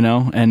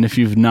 And if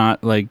you've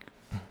not like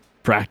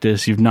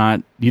practice. You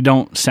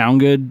don't sound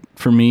good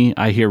for me.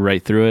 I hear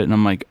right through it, and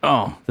I'm like,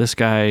 oh, this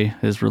guy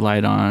has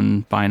relied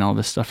on buying all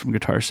this stuff from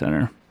Guitar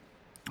Center,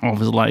 all of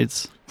his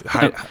lights,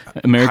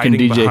 American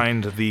hiding DJ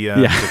behind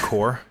the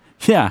core.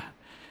 Yeah,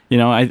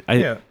 I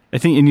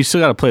think, and you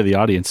still got to play the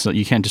audience, so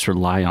you can't just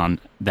rely on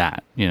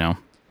that,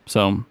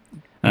 So,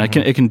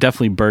 it can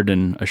definitely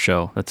burden a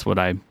show. That's what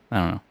I don't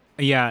know.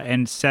 Yeah,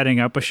 and setting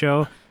up a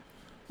show.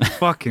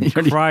 Fucking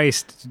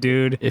Christ,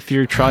 dude! If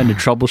you're trying to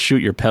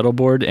troubleshoot your pedal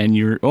board and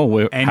your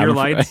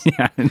lights,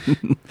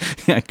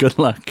 yeah, good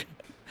luck.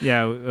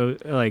 Yeah,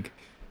 like,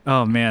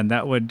 oh man,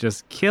 that would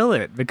just kill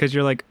it because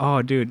you're like,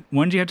 oh, dude,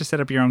 when do you have to set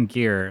up your own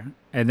gear,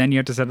 and then you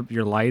have to set up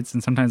your lights,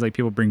 and sometimes like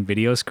people bring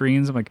video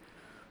screens. I'm like,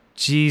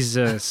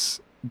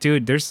 Jesus,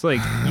 dude, there's like,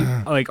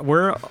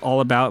 we're all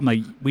about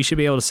like we should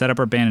be able to set up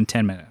our band in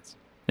 10 minutes.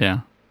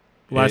 Yeah,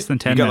 less than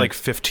 10. You got minutes.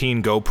 like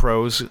 15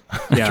 GoPros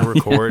to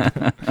record.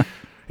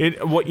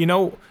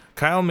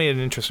 Kyle made an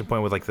interesting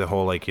point with like the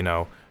whole like,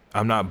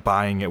 I'm not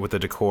buying it with the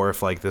decor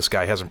if like this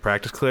guy hasn't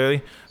practiced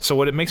clearly. So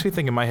what it makes me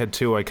think in my head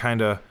too, I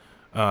kind of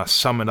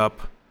sum it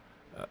up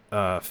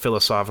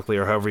philosophically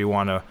or however you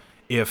want to.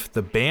 If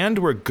the band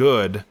were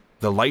good,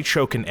 the light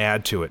show can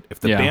add to it.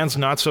 If the band's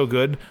not so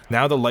good,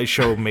 now the light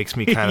show makes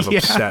me kind of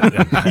upset.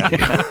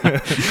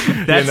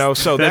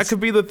 So that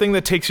could be the thing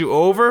that takes you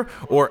over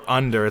or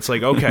under. It's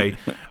like, okay,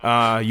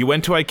 you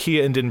went to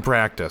IKEA and didn't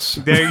practice.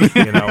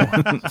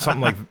 Something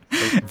like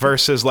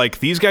versus like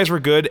these guys were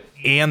good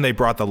and they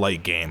brought the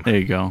light game. There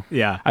you go.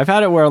 Yeah. I've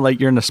had it where like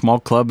you're in a small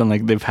club and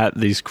like they've had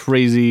these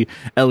crazy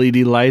LED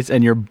lights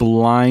and you're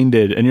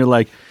blinded and you're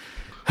like,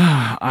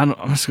 I'm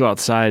just go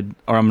outside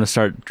or I'm going to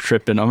start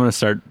tripping. I'm going to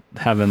start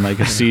having like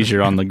a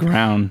seizure on the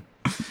ground.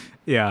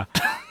 Yeah.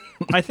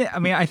 I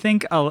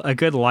think a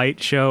good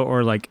light show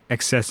or like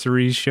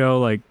accessories show,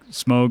 like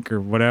smoke or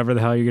whatever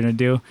the hell you're going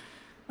to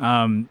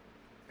do,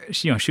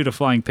 shoot a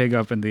flying pig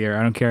up in the air.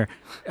 I don't care.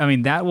 I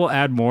mean, that will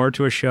add more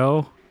to a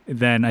show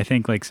than I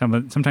think like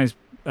sometimes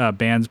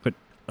bands put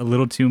a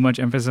little too much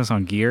emphasis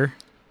on gear.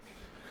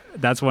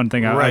 That's one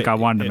thing I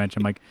wanted to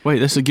mention. Like, wait,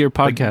 this is a gear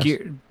podcast.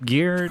 Like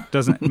gear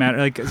doesn't matter.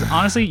 Like,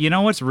 honestly, you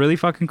know what's really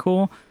fucking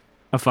cool?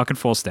 A fucking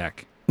full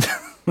stack.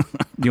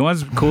 You know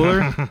what's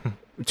cooler?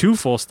 2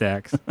 full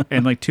stacks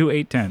and like 2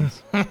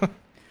 810s.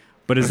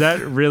 But is that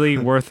really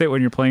worth it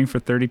when you're playing for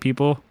 30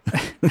 people?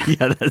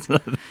 Yeah,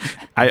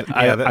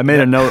 I made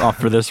a note off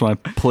for this one.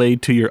 Play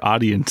to your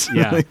audience.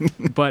 Yeah,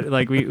 but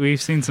like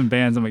we've seen some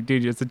bands. I'm like,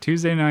 dude, it's a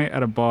Tuesday night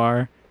at a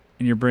bar,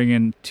 and you're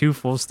bringing 2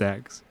 full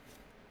stacks.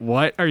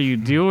 What are you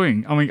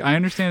doing? I mean, I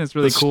understand it's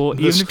really cool.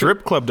 The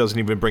strip club doesn't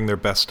even bring their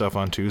best stuff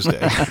on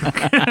Tuesday.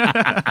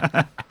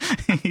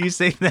 You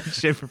say that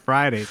shit for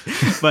Fridays.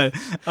 But,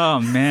 oh,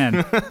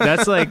 man.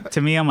 That's like, to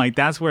me, I'm like,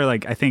 that's where,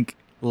 like, I think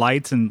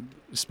lights and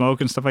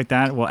smoke and stuff like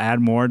that will add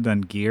more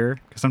than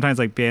gear. Because sometimes,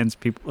 like, bands,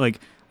 people, like,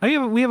 we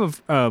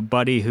have a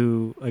buddy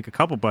who, like, a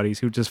couple buddies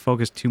who just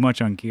focus too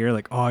much on gear.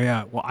 Like, oh,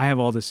 yeah, well, I have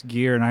all this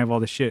gear and I have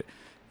all this shit,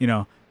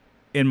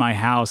 in my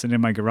house and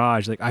in my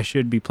garage. Like, I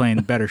should be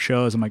playing better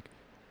shows. I'm like,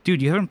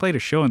 dude, you haven't played a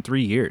show in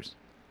 3 years.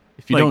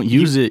 If you don't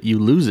use it, you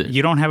lose it.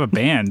 You don't have a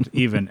band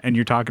even, and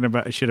you're talking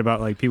about shit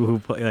about like people who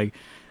play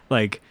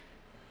like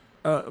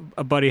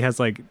a buddy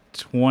has like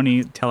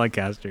 20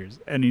 Telecasters,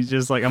 and he's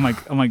just like, I'm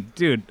like,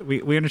 dude,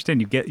 we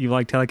understand you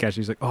like Telecasters.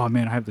 He's like, oh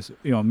man, I have this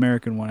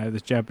American one, I have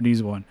this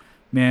Japanese one.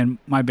 Man,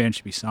 my band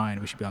should be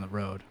signed. We should be on the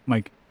road. I'm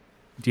like,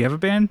 do you have a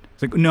band?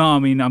 He's like, no, I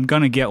mean, I'm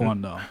gonna get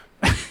one though.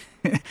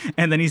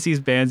 And then he sees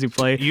bands who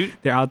play.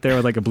 They're out there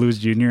with like a Blues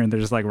Junior, and they're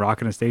just like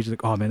rocking a stage. He's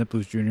like, oh man, that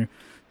Blues Junior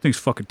thing's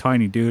fucking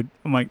tiny, dude.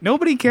 I'm like,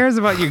 nobody cares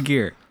about your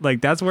gear.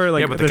 Like that's where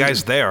like but the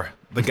guy's there.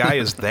 The guy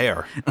is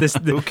there.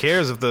 Who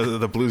cares if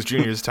the Blues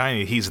Junior is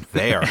tiny? He's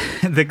there.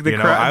 the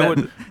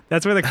crowd.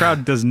 That's where the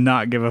crowd does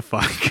not give a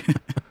fuck.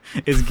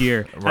 Is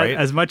gear, right?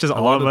 As much as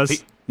all of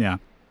us. Yeah.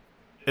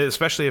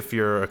 Especially if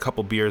you're a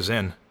couple beers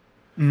in.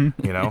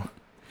 Mm-hmm.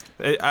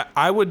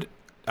 I would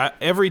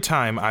every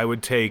time I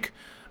would take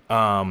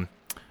a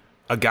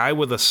guy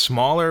with a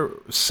smaller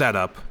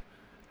setup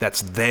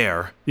that's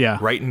there,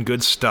 writing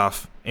good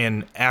stuff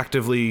and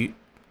actively,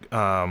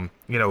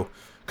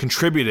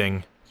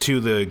 contributing to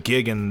the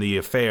gig and the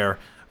affair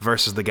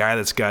versus the guy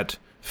that's got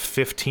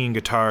 15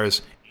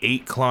 guitars,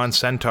 8 Klon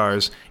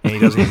Centaurs, and he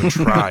doesn't even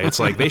try. It's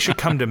like, they should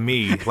come to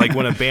me. Like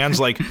when a band's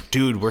like,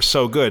 dude, we're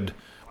so good.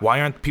 Why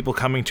aren't people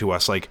coming to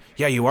us? Like,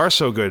 yeah, you are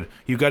so good.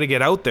 You got to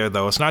get out there,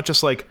 though. It's not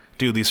just like,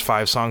 dude, these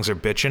 5 songs are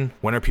bitching.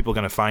 When are people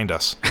going to find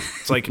us?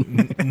 It's like,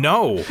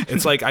 no.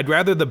 It's like, I'd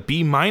rather the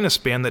B-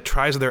 band that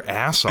tries their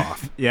ass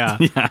off. Yeah.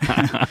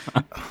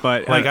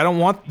 But like, I don't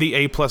want the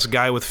A+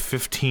 guy with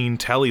 15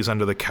 tellies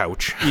under the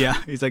couch. Yeah.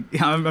 He's like,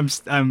 yeah,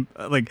 I'm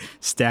like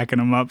stacking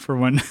them up for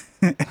when,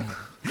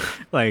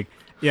 like,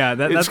 yeah,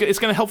 it's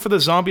going to help for the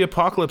zombie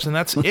apocalypse, and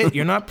that's it.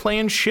 You're not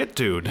playing shit,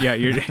 dude. Yeah,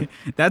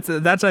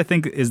 that's I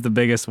think is the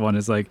biggest one.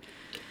 Is like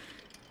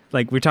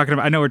we're talking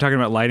about. I know we're talking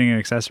about lighting and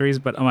accessories,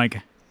 but I'm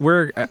like,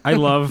 I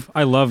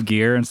love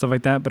gear and stuff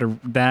like that. But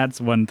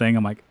that's one thing.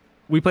 I'm like,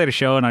 we played a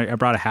show and I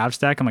brought a half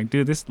stack. I'm like,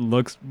 dude, this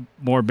looks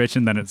more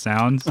bitchin' than it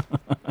sounds.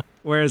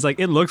 Whereas like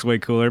it looks way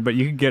cooler, but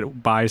you can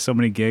get by so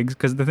many gigs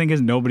because the thing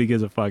is nobody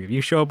gives a fuck. If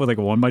you show up with like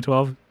a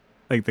 1x12,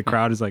 like the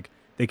crowd is like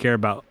they care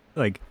about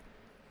like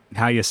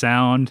how you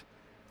sound,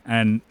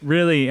 and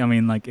really, I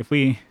mean, like if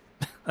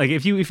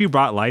you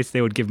brought lights,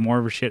 they would give more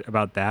of a shit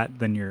about that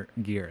than your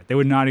gear. They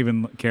would not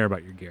even care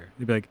about your gear.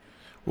 They'd be like,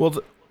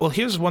 well,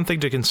 here's one thing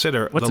to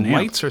consider. What's The an amp?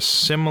 lights are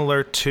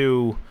similar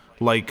to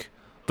like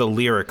the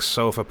lyrics.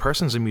 So if a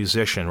person's a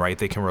musician, right,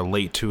 they can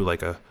relate to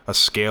like a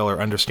scale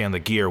or understand the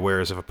gear.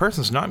 Whereas if a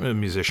person's not a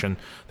musician,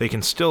 they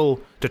can still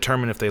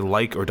determine if they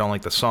like or don't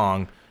like the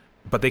song,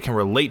 but they can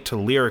relate to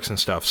lyrics and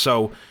stuff.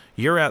 So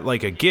you're at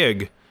like a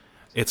gig,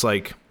 it's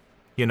like,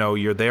 you know,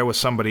 you're there with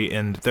somebody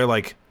and they're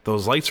like,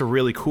 those lights are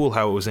really cool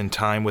how it was in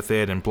time with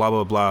it and blah,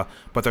 blah, blah.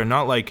 But they're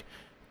not like,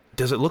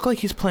 does it look like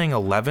he's playing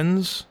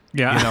 11s?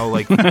 Yeah. You know,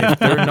 like if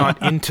they're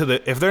not into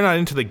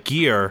the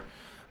gear,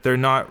 they're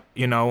not,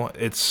 you know,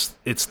 it's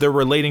they're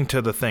relating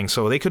to the thing.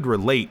 So they could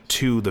relate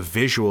to the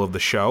visual of the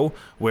show,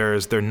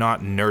 whereas they're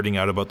not nerding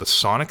out about the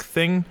sonic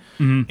thing.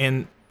 Mm-hmm.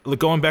 And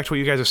going back to what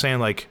you guys are saying,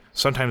 like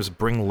sometimes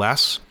bring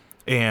less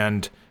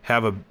and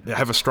have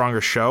a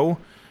stronger show.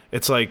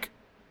 It's like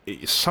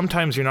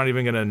sometimes you're not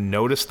even going to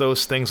notice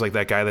those things, like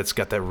that guy that's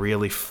got that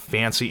really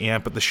fancy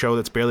amp at the show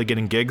that's barely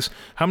getting gigs.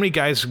 How many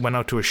guys went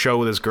out to a show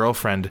with his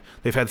girlfriend?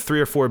 They've had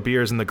 3 or 4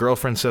 beers, and the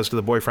girlfriend says to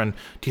the boyfriend,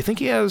 "Do you think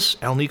he has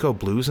Alnico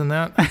Blues in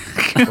that?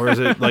 Or is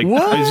it like,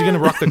 is he going to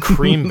rock the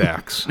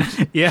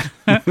Creambacks?" yeah,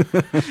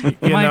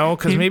 You know,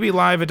 because maybe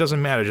live it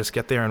doesn't matter. Just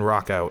get there and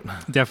rock out.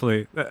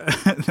 definitely.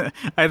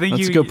 I think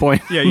That's a good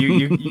point. Yeah,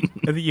 you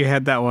I think you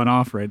had that one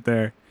off right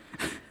there.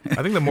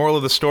 I think the moral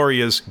of the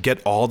story is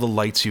get all the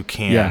lights you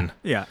can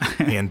Yeah,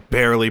 and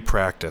barely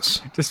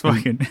practice. just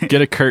fucking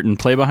Get a curtain,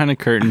 play behind a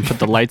curtain, put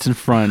the lights in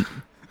front.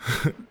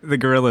 the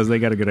Gorillas. They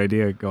got a good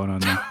idea going on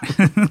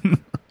there.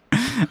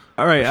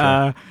 All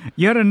right,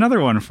 you had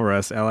another one for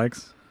us,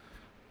 Alex.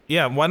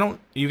 Yeah, why don't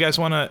you guys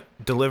want to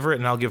deliver it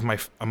and I'll give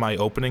my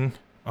opening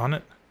on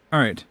it? All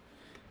right.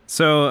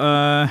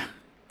 So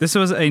this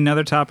was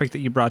another topic that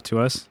you brought to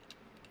us,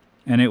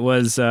 and it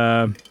was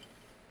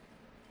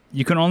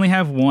you can only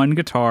have one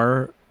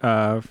guitar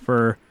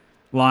for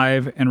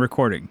live and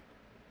recording,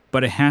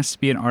 but it has to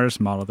be an artist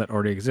model that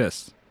already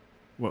exists.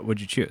 What would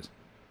you choose?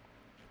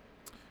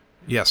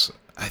 Yes,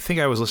 I think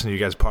I was listening to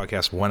you guys'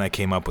 podcast when I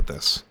came up with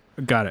this.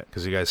 Got it.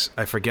 Because you guys,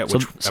 I forget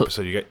which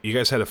episode you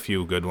guys had a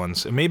few good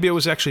ones. Maybe it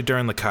was actually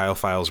during the Kyle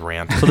Files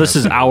rant. So this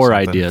is Or our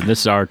something. idea.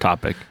 This is our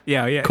topic.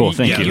 Yeah. Cool,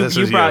 thank you. this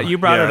is You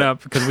brought it Yeah.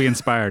 up because we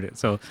inspired it.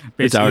 So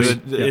It's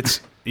basically,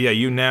 ours.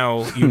 You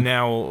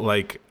now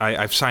like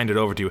I've signed it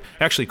over to you.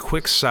 Actually,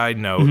 quick side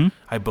note,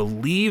 I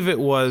believe it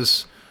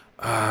was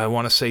I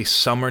want to say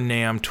Summer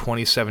NAMM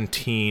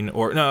 2017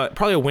 or no,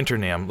 probably a Winter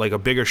NAMM, like a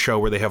bigger show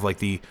where they have like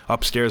the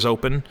upstairs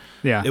open.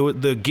 Yeah. It was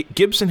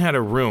Gibson had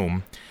a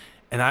room,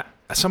 and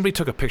somebody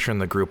took a picture in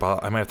the group.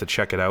 I might have to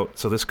check it out.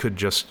 So this could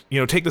just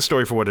take the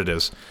story for what it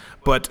is.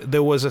 But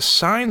there was a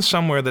sign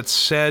somewhere that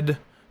said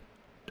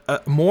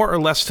more or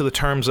less to the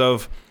terms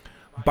of,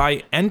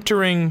 by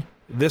entering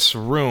this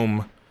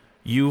room,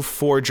 you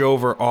forge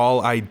over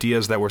all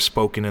ideas that were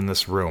spoken in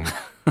this room.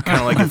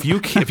 Kind of like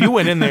if you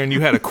went in there and you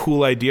had a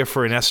cool idea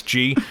for an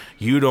SG,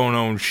 you don't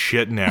own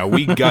shit now.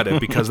 We got it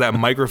because that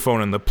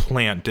microphone in the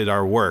plant did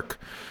our work.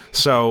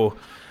 So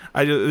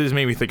it just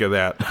made me think of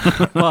that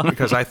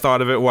because I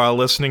thought of it while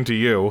listening to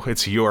you.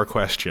 It's your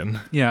question.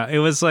 Yeah, it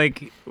was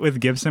like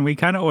with Gibson, we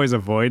kind of always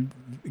avoid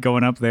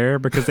going up there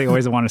because they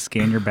always want to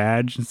scan your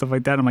badge and stuff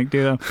like that. I'm like,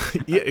 dude,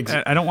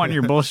 Yeah, I don't want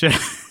your bullshit.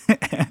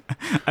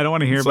 I don't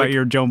want to hear about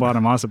your Joe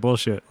Bonamassa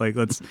bullshit. Like,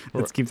 let's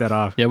keep that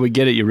off. Yeah, we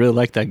get it. You really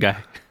like that guy.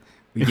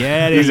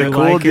 Yeah, He's a you cool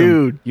like him.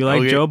 dude. You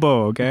like Okay.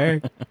 Jobo,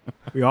 okay?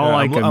 We all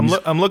like him.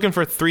 I'm looking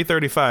for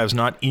 335s,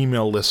 not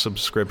email list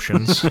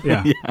subscriptions.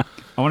 Yeah.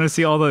 I want to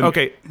see all the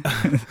Okay,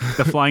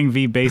 the flying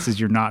V bases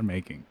you're not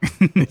making.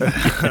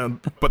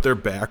 but they're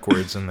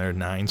backwards and they're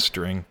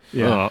 9-string.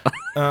 Yeah.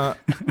 Oh.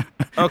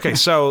 Okay,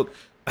 so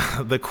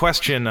the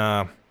question,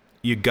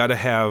 you got to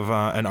have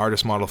an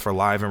artist model for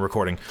live and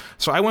recording.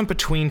 So I went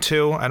between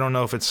two. I don't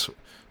know if it's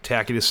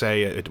tacky to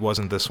say it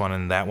wasn't this one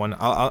and that one.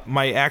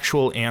 My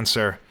actual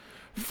answer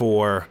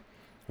for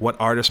what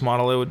artist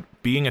model it would,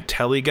 being a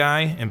Telly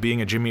guy and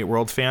being a Jimmy Eat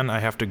World fan, I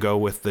have to go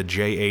with the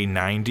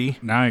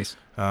JA90. Nice.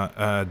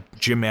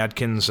 Jim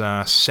Adkins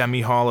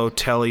semi-hollow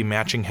Telly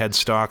matching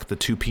headstock, the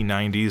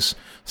 2P90s,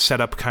 set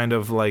up kind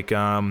of like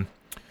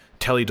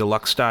Telly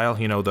Deluxe style,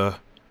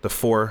 the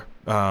 4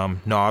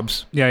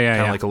 knobs, Yeah.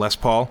 kind of like a Les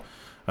Paul.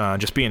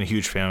 Just being a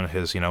huge fan of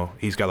his,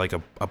 he's got like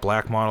a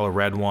black model, a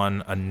red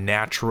one, a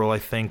natural, I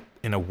think,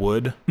 in a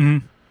wood.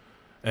 Mm-hmm.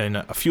 And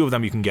a few of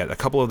them you can get. A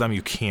couple of them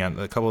you can't.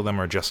 A couple of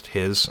them are just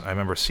his. I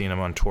remember seeing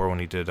him on tour when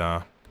he did,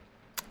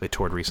 they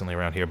toured recently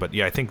around here. But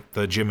yeah, I think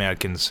the Jim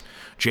Adkins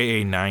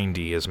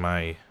JA90 is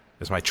my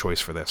choice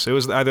for this. It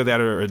was either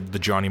that or the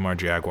Johnny Marr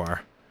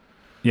Jaguar.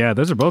 Yeah,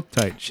 those are both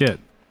tight. Shit.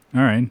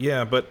 All right.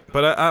 Yeah, but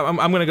I'm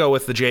going to go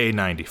with the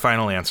JA90.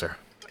 Final answer.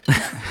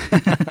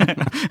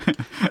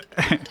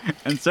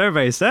 And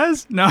survey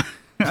says no.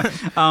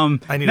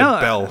 I need a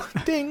bell.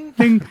 Ding.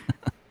 Ding.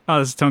 Oh,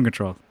 this is tone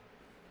control.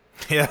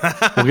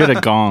 Yeah. We'll get a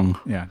gong.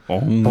 Yeah.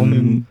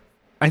 Boom.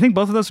 I think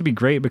both of those would be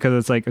great because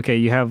it's like, okay,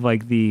 you have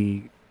like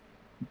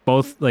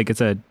both, like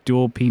it's a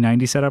dual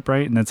P90 setup,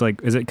 right? And it's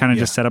like, is it kind of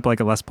just set up like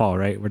a Les Paul,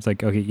 right? Where it's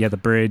like, okay, you have the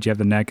bridge, you have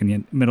the neck, and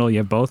the middle, you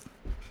have both.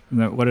 Isn't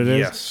that what it is?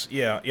 Yes.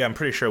 Yeah. I'm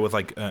pretty sure with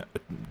like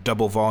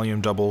double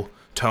volume, double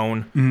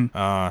tone.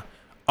 Mm-hmm.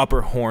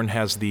 Upper horn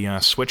has the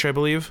switch, I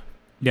believe.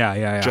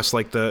 Yeah. Just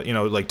like the,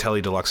 like Tele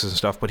Deluxes and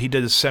stuff. But he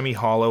did a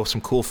semi-hollow,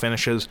 some cool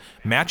finishes,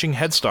 matching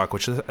headstock,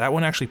 which that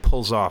one actually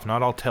pulls off.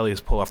 Not all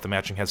Teles pull off the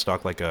matching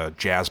headstock like a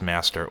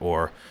Jazzmaster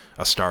or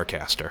a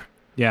Starcaster.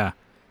 Yeah.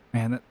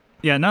 Man,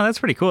 no, that's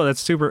pretty cool.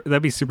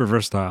 That'd be super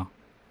versatile.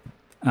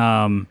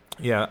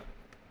 Yeah.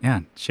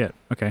 Yeah, shit.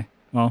 Okay.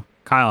 Well,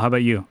 Kyle, how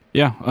about you?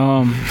 Yeah.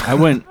 I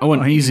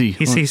went easy.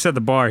 He set the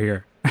bar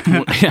here.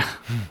 Yeah.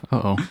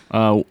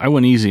 I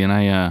went easy and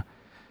I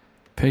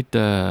picked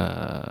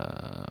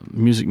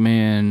Music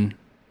Man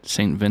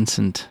St.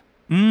 Vincent,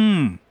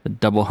 the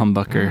double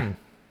humbucker.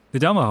 The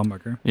double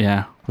humbucker.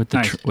 Yeah, with the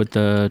Nice. with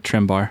the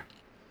trim bar.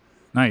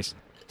 Nice.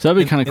 So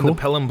that'd be kind of In cool. the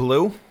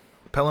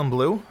Pelham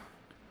Blue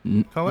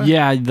color?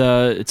 Yeah,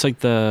 it's like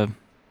the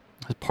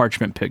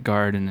parchment pick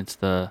guard, and it's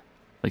the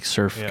like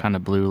surf kind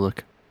of blue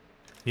look.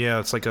 Yeah,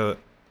 it's like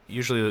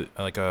usually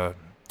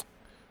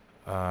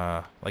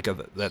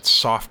that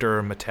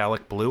softer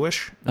metallic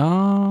bluish.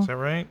 Oh, Is that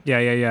right? Yeah.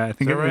 I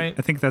think Is that right?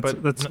 I think that's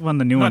But one of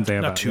the new ones they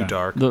have. Not out, too yeah.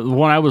 dark. the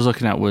one I was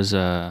looking at was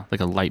like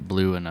a light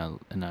blue and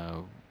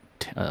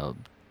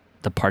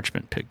the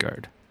parchment pick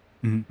guard.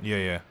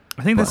 Yeah.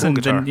 I think that's Cool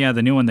guitar.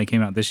 the new one that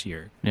came out this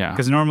year. Yeah,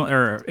 Because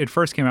it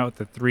first came out with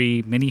the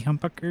 3 mini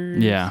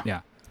humbuckers. Yeah. Yeah.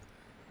 I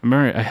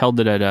remember I held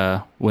it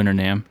at Winter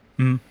Nam.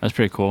 Mhm. That's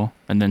pretty cool.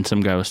 And then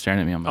some guy was staring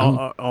at me. I'm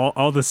like,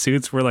 All the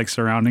suits were like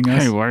surrounding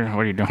us. hey, what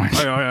are you doing?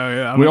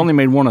 Yeah. We only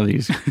made one of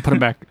these. Put it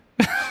back.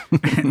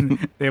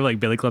 They have like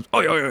billy clubs.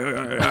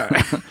 Yeah.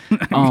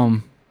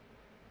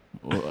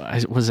 I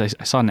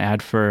saw an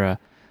ad for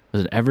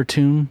was it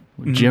Evertune?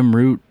 Jim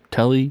Root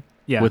Telly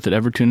Yeah. with an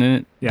Evertune in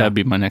it. Yeah. That'd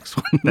be my next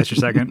one. That's your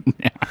second.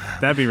 Yeah.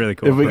 That'd be really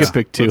cool. If we could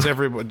pick two, Let's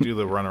everybody do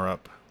the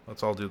runner-up.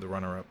 Let's all do the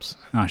runner-ups.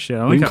 Oh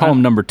shit! we can call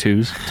them number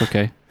twos. It's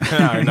okay.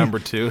 Our number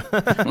 2.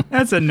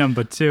 That's a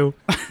number 2.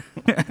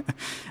 All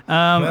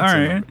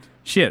right. number-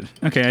 Shit.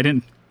 Okay, I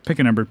didn't pick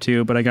a number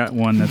 2, but I got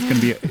one that's gonna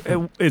be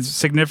it's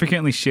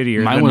significantly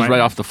shittier. Mine than was right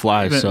off the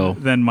fly.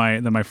 than, than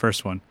my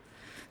first one.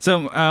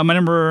 So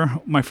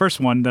my first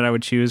one that I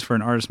would choose for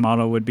an artist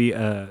model would be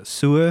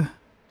Sir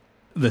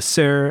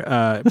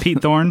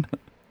Pete Thorne.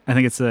 I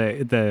think it's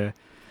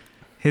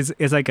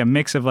it's like a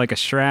mix of like a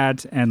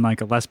Strat and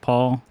like a Les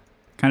Paul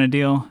kind of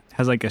deal. It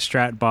has like a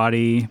Strat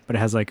body, but it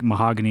has like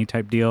mahogany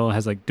type deal. It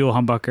has like dual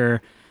humbucker,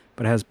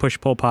 but it has push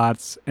pull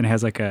pots, and it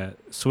has like a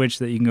switch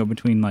that you can go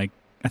between, like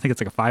I think it's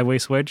like a 5-way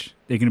switch.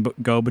 You can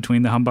go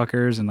between the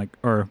humbuckers and like,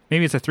 or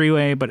maybe it's a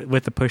 3-way, but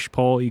with the push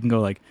pull you can go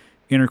like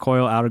inner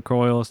coil, outer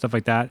coil, stuff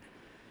like that.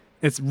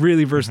 It's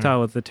really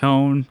versatile with the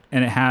tone,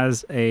 and it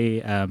has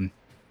a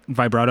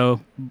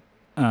vibrato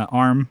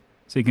arm,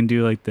 so you can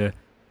do like the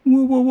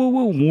woo woo woo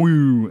woo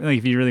woo, like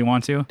if you really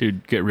want to.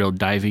 Dude, get real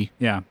divey.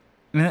 Yeah.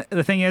 And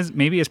the thing is,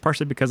 maybe it's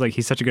partially because like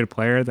he's such a good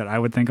player that I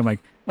would think I'm like,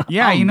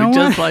 yeah, I'm you know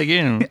just what? like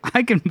him.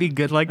 I can be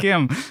good like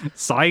him.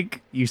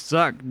 Psych, you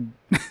suck.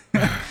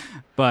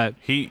 But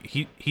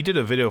He did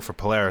a video for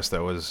Polaris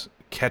that was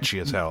catchy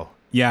as hell.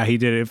 yeah, he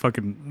did it.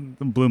 Fucking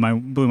blew my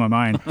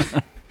mind.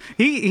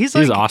 He's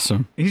like He's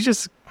awesome. He's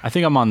just I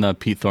think I'm on the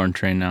Pete Thorne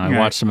train now. I Yeah.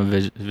 watched some of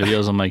his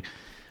videos. I'm like,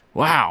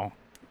 wow.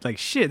 like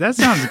shit. That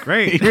sounds He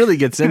great. really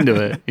gets into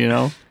it, you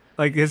know?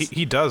 Like his,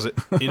 He does it.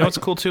 You know what's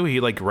cool too? He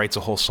like writes a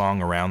whole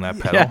song around that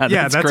pedal.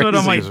 yeah, that's what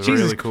I'm like. It's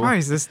Jesus really cool.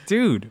 Christ, this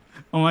dude.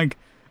 I'm like,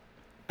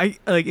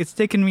 it's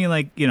taken me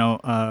like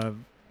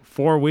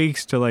 4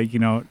 weeks to like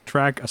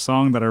track a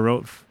song that I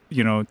wrote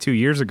 2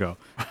 years ago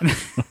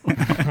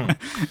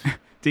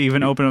to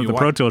even open up You the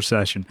want- Pro Tools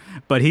session.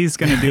 But he's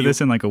gonna do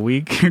this in like a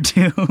week or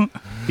two.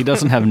 He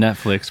doesn't have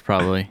Netflix,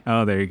 probably.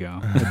 Oh, there you go.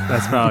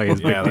 That's probably his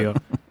Yeah, big deal.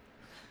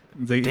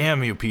 It's like,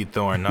 Damn you, Pete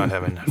Thorne, not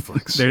having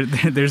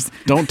Netflix. there's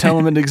Don't tell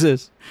him it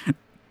exists.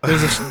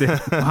 there's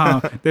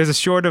a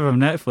short of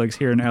Netflix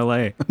here in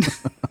LA.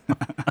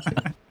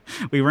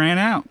 We ran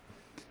out.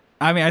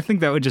 I mean, I think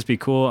that would just be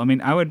cool. I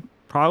mean, I would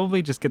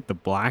probably just get the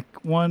black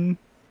one.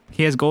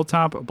 He has gold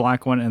top, a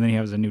black one, and then he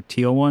has a new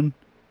teal one.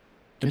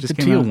 that Get just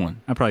the came teal out.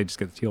 one. I'll probably just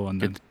get the teal one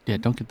then.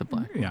 Don't get the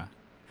black. Yeah.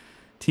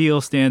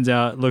 Teal stands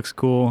out, looks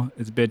cool,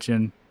 it's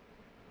bitchin'.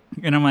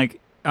 And I'm like,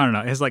 I don't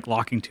know, it has like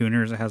locking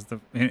tuners, it has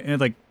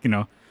it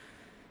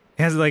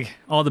has like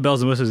all the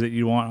bells and whistles that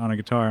you want on a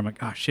guitar. I'm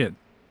like, oh shit.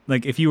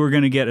 Like if you were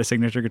gonna get a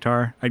signature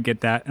guitar, I'd get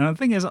that. And the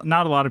thing is,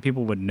 not a lot of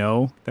people would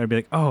know. They'd be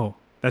like, oh,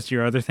 that's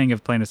your other thing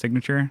of playing a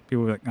signature.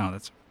 People would be like, oh,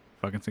 that's a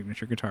fucking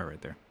signature guitar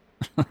right there.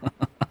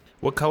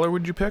 What color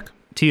would you pick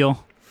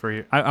Teal. for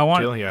you? I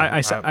want. Teal? Yeah,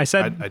 I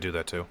said I do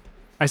that too.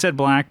 I said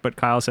black, but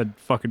Kyle said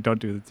fucking don't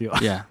do the teal.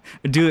 Yeah.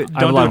 do it. I have a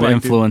Don't lot do of black,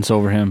 dude. influence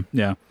over him.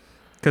 Yeah,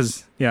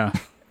 because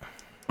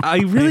I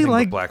really Anything but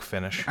like black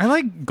finish. I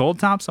like gold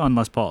tops on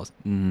Les Pauls.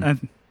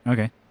 Mm.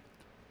 Okay.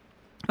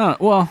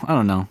 Well, I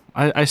don't know.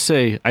 I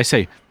say, but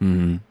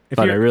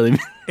I you're- really,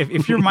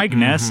 If you're Mike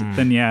Ness,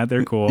 then yeah,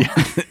 they're cool.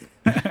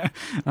 I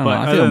don't know. I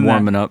other think than I'm that-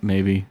 warming up.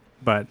 Maybe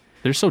But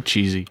they're so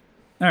cheesy,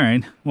 all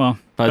right, well,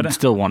 but I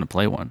still want to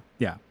play one.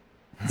 yeah.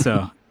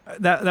 So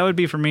that would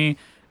be for me.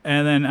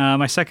 And then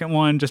my second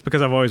one, just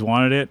because I've always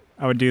wanted it,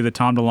 I would do the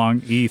Tom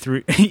DeLonge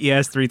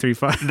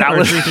ES335 That or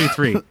was-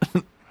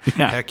 333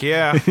 Heck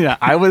yeah. Yeah,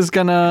 I was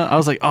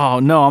like, oh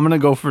no, I'm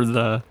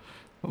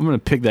gonna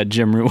pick that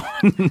Jim Root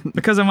one.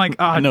 because I'm like,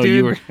 oh, I know dude,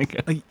 you were.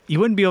 like you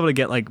wouldn't be able to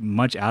get like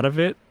much out of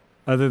it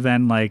other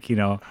than like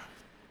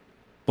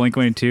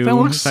Blink-182 That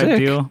looks type sick.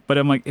 deal. But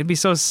I'm like, it'd be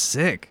so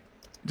sick.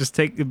 Just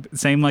take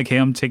same like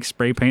him, take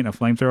spray paint, a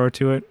flamethrower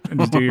to it, and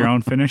just do your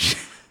own finish.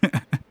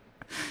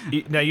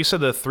 Now you said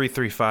the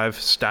 335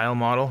 style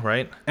model,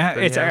 right? That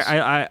he It's has?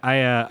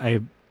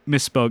 I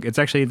misspoke. It's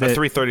actually The the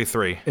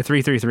 333.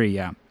 333.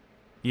 Yeah.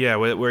 Yeah,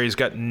 where he's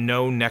got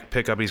no neck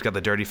pickup, he's got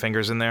the dirty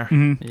fingers in there.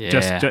 Mm-hmm.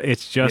 Yeah.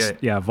 It's just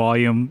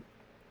volume,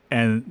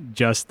 and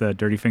just the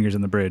dirty fingers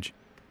in the bridge.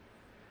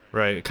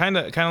 Right, kind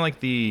of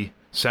like the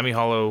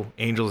semi-hollow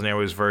Angels and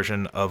Airwaves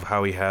version of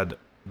how he had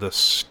the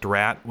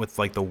Strat with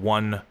like the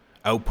one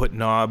output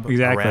knob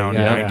Exactly, around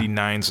yeah.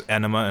 99's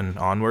Enema and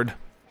onward.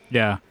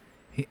 Yeah,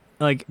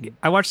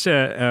 I watched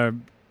a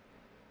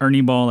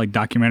Ernie Ball like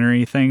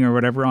documentary thing or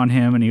whatever on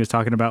him, and he was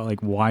talking about like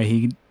why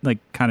he like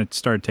kind of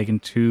started taking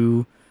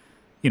two,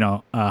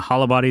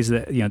 hollow bodies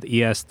that the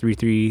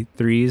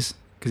ES333s,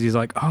 because he's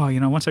like, oh,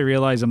 once I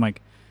realized I'm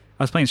like,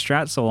 I was playing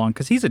Strat so long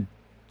because he's a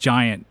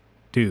giant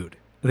dude.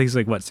 I think he's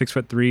like what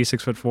 6'3",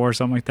 6'4",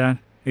 something like that.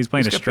 He's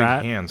playing He's a got big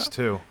Strat. hands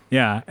too.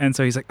 Yeah, and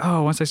so he's like,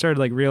 oh, once I started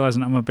like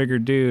realizing I'm a bigger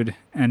dude,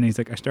 and he's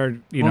like, I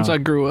started, Once I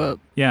grew up,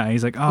 yeah,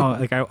 he's like, oh,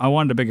 like I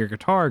wanted a bigger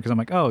guitar because I'm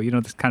like, oh,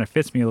 this kind of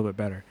fits me a little bit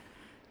better.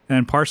 And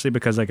then partially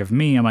because like of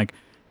me, I'm like,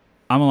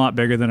 I'm a lot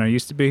bigger than I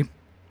used to be,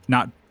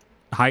 not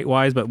height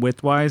wise, but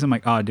width wise. I'm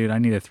like, oh, dude, I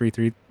need a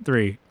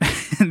 333.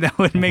 That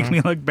would make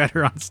me look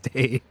better on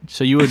stage.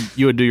 so you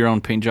would do your own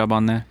paint job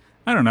on that?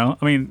 I don't know.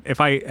 I mean, if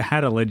I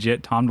had a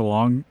legit Tom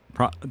DeLonge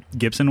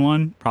Gibson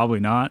one, probably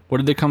not. What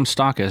did they come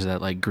stock as?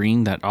 That like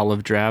green, that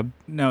olive drab?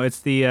 No, it's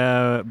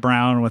the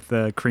brown with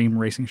the cream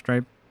racing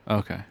stripe.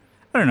 Okay.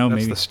 I don't know,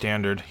 That's maybe. the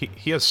standard.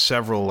 He has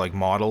several like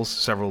models,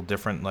 several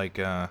different like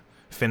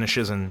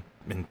finishes and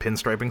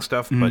pinstriping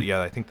stuff. Mm-hmm. But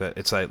yeah, I think that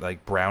it's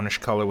like brownish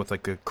color with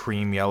like a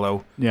cream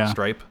yellow Yeah.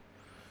 stripe,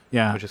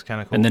 Yeah. which is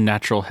kind of cool. And the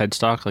natural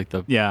headstock, like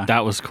Yeah.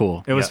 that was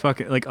cool. It was Yeah.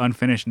 fucking like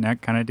unfinished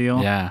neck kind of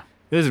deal. Yeah.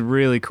 It was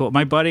really cool.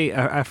 My buddy,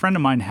 a friend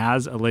of mine,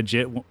 has a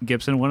legit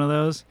Gibson one of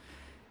those.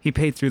 He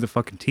paid through the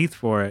fucking teeth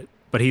for it,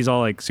 but he's all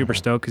like super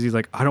stoked because he's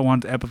like, I don't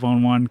want the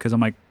Epiphone one because I'm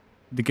like,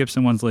 the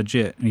Gibson one's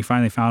legit, and he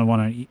finally found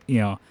one,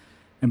 on,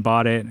 and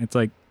bought it. And it's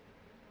like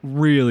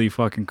really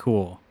fucking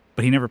cool,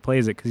 but he never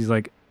plays it because he's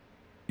like,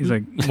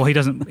 well, he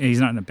doesn't. He's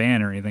not in a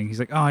band or anything. He's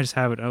like, oh, I just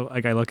have it. Oh,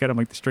 like I look at it, I'm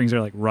like, the strings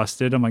are like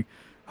rusted. I'm like,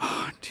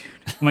 oh,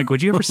 dude. I'm like,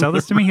 would you ever sell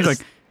this to me? He's like,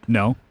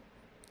 no.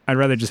 I'd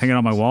rather just hang it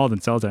on my wall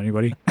than sell it to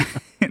anybody.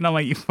 And I'm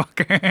like, you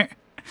fucker.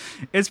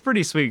 It's a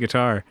pretty sweet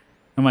guitar.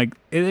 I'm like,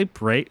 they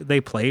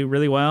play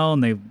really well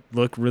and they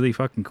look really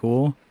fucking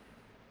cool.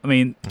 I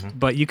mean,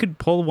 but you could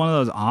pull one of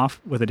those off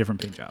with a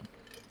different paint job.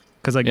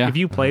 Because like, Yeah. if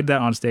you played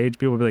that on stage,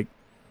 people would be like,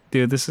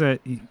 dude, this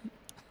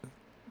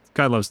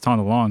guy loves Tom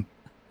DeLonge.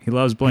 He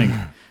loves Blink.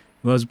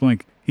 He loves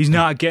Blink. He's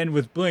not getting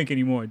with Blink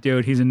anymore,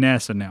 dude. He's in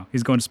NASA now.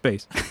 He's going to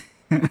space.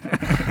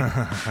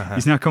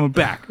 He's not coming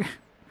back.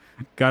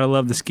 Gotta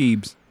love the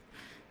Skeebs.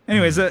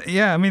 Anyways,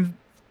 yeah, I mean,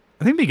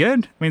 I think it'd be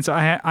good. I mean, so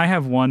I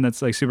have one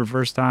that's like super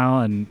versatile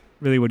and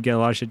really would get a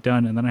lot of shit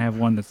done, and then I have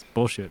one that's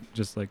bullshit,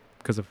 just like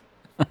because of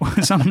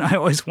something I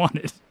always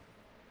wanted.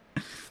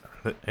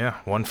 But, yeah,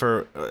 one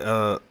for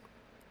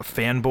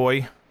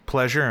fanboy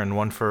pleasure and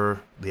one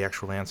for the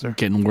actual answer.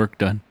 Getting work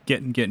done.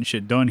 Getting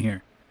shit done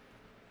here.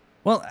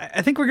 Well,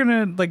 I think we're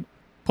gonna like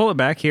pull it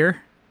back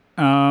here.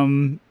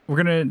 We're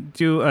gonna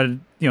do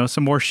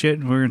some more shit.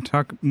 We're gonna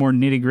talk more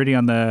nitty gritty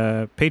on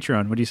the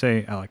Patreon. What do you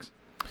say, Alex?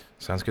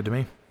 Sounds good to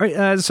me. All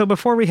right, so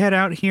before we head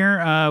out here,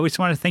 we just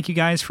want to thank you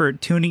guys for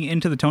tuning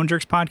into the Tone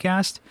Jerks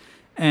podcast.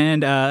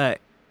 And,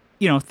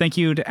 thank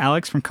you to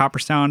Alex from Copper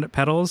Sound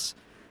Pedals.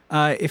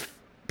 If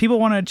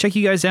people want to check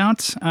you guys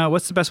out,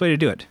 what's the best way to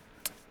do it?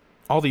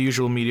 All the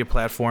usual media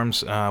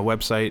platforms,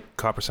 website,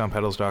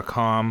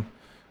 coppersoundpedals.com.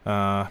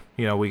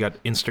 We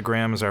got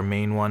Instagram as our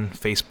main one,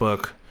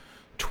 Facebook,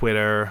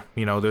 Twitter.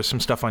 There's some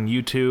stuff on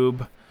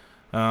YouTube,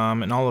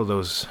 and all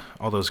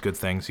those good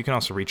things. You can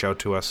also reach out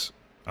to us.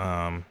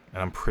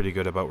 And I'm pretty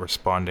good about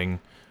responding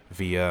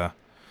via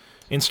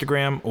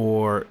Instagram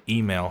or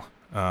email.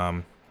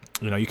 You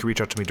can reach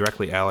out to me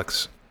directly,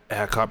 Alex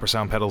at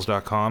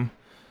coppersoundpedals.com,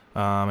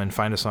 and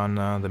find us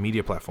on the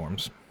media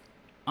platforms.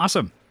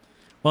 Awesome.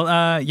 Well,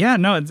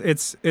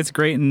 it's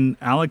great, and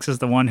Alex is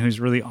the one who's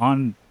really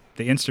on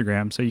the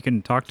Instagram, so you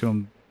can talk to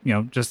him.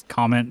 Just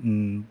comment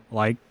and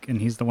like, and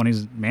he's the one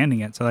who's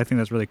manning it. So I think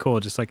that's really cool.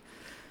 Just like,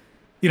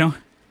 you're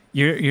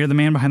the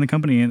man behind the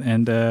company,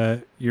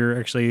 and you're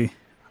actually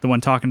the one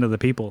talking to the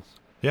people.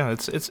 Yeah,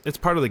 it's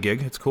part of the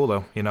gig. It's cool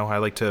though. I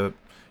like to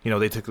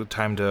they took the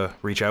time to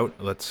reach out.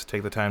 Let's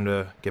take the time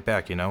to get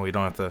back. We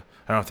don't have to.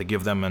 I don't have to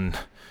give them an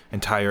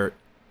entire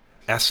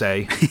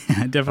essay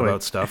Definitely.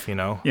 about stuff.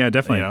 Yeah,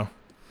 definitely.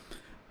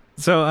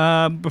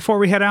 So before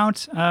we head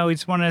out, we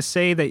just want to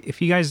say that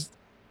if you guys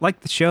like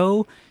the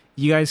show,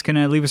 you guys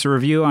can leave us a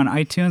review on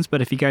iTunes.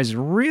 But if you guys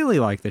really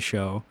like the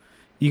show,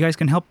 you guys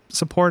can help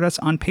support us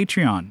on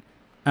Patreon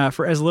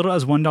for as little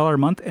as $1 a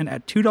month. And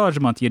at $2 a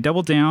month, you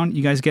double down.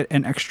 You guys get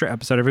an extra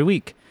episode every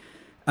week.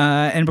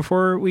 And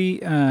before we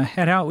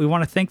head out, we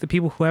want to thank the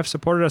people who have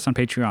supported us on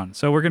Patreon.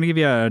 So we're going to give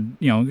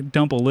you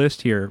dump a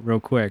list here real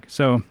quick.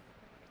 So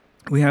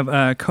we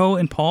have Co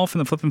and Paul from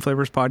the Flippin'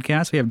 Flavors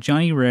podcast. We have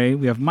Johnny Ray.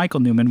 We have Michael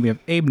Newman. We have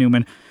Abe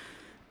Newman,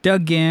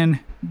 Doug Gann,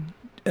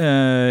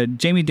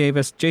 Jamie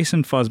Davis,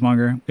 Jason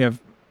Fuzzmonger. We have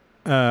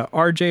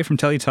RJ from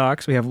Telly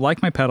Talks. We have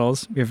Like My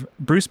Pedals. We have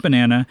Bruce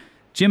Banana,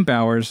 Jim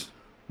Bowers,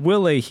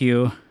 Will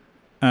Ahue,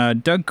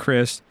 Doug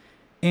Christ,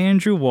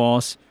 Andrew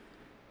Walsh.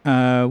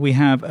 We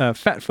have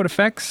Fat Foot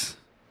Effects,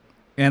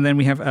 and then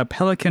we have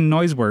Pelican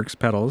Noiseworks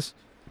pedals,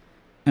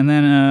 and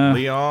then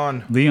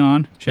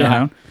Leon, shout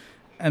out,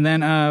 and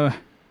then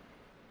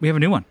we have a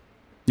new one.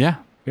 Yeah,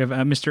 we have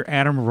Mr.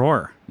 Adam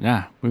Rohr.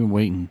 Yeah, we've been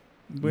waiting.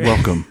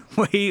 Welcome.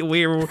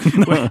 We're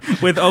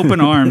with open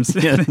arms.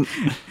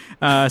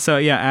 So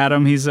yeah,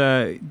 Adam, he's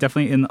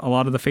definitely in a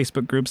lot of the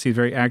Facebook groups. He's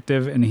very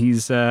active, and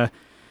he's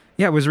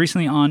was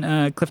recently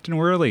on Clifton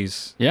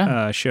Worley's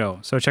show.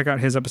 So check out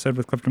his episode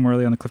with Clifton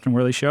Worley on the Clifton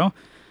Worley show.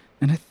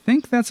 And I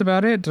think that's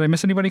about it. Did I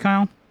miss anybody,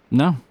 Kyle?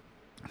 No.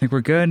 I think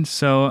we're good.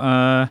 So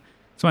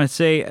just want to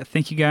say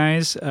thank you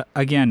guys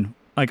again.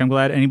 I'm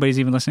glad anybody's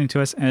even listening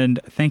to us. And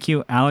thank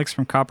you, Alex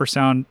from Copper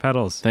Sound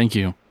Pedals. Thank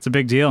you. It's a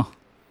big deal.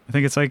 I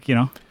think it's that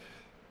you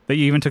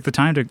even took the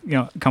time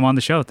to come on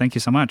the show. Thank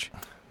you so much.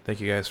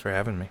 Thank you guys for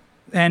having me.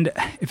 And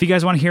if you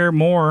guys want to hear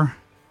more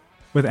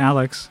with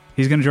Alex,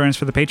 he's going to join us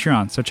for the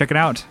Patreon. So check it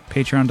out.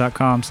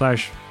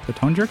 Patreon.com/The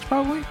Tone Jerks,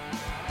 probably.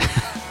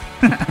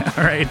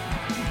 All right.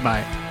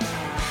 Bye.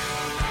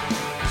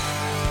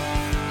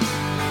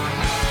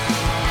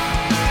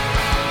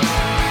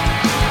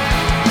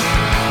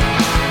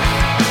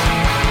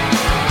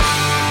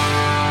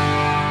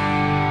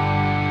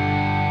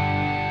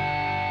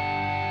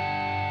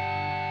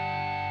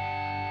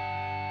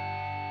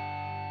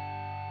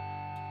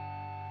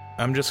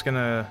 I'm just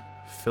gonna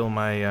fill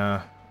my.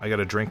 I got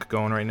a drink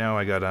going right now.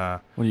 I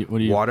got what do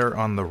you water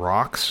on the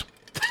rocks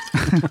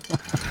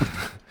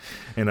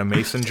in a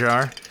mason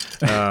jar.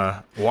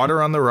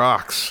 Water on the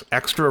rocks,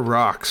 extra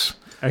rocks,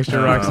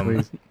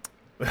 please.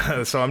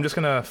 So I'm just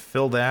gonna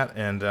fill that,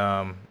 and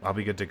I'll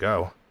be good to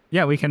go.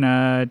 Yeah, we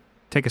can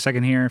take a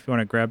second here if you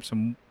want to grab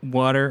some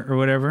water or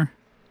whatever.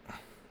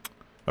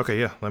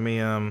 Okay, yeah. Let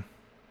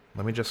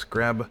me just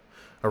grab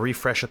a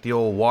refresh at the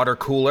old water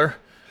cooler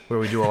where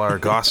we do all our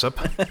gossip.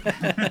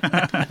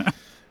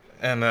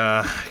 And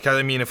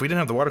if we didn't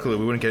have the water cooler,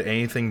 we wouldn't get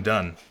anything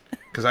done.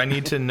 Because I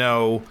need to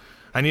know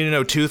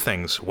two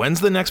things: when's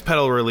the next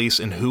pedal release,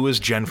 and who is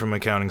Jen from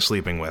accounting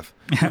sleeping with,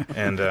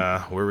 and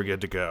we're good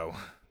to go.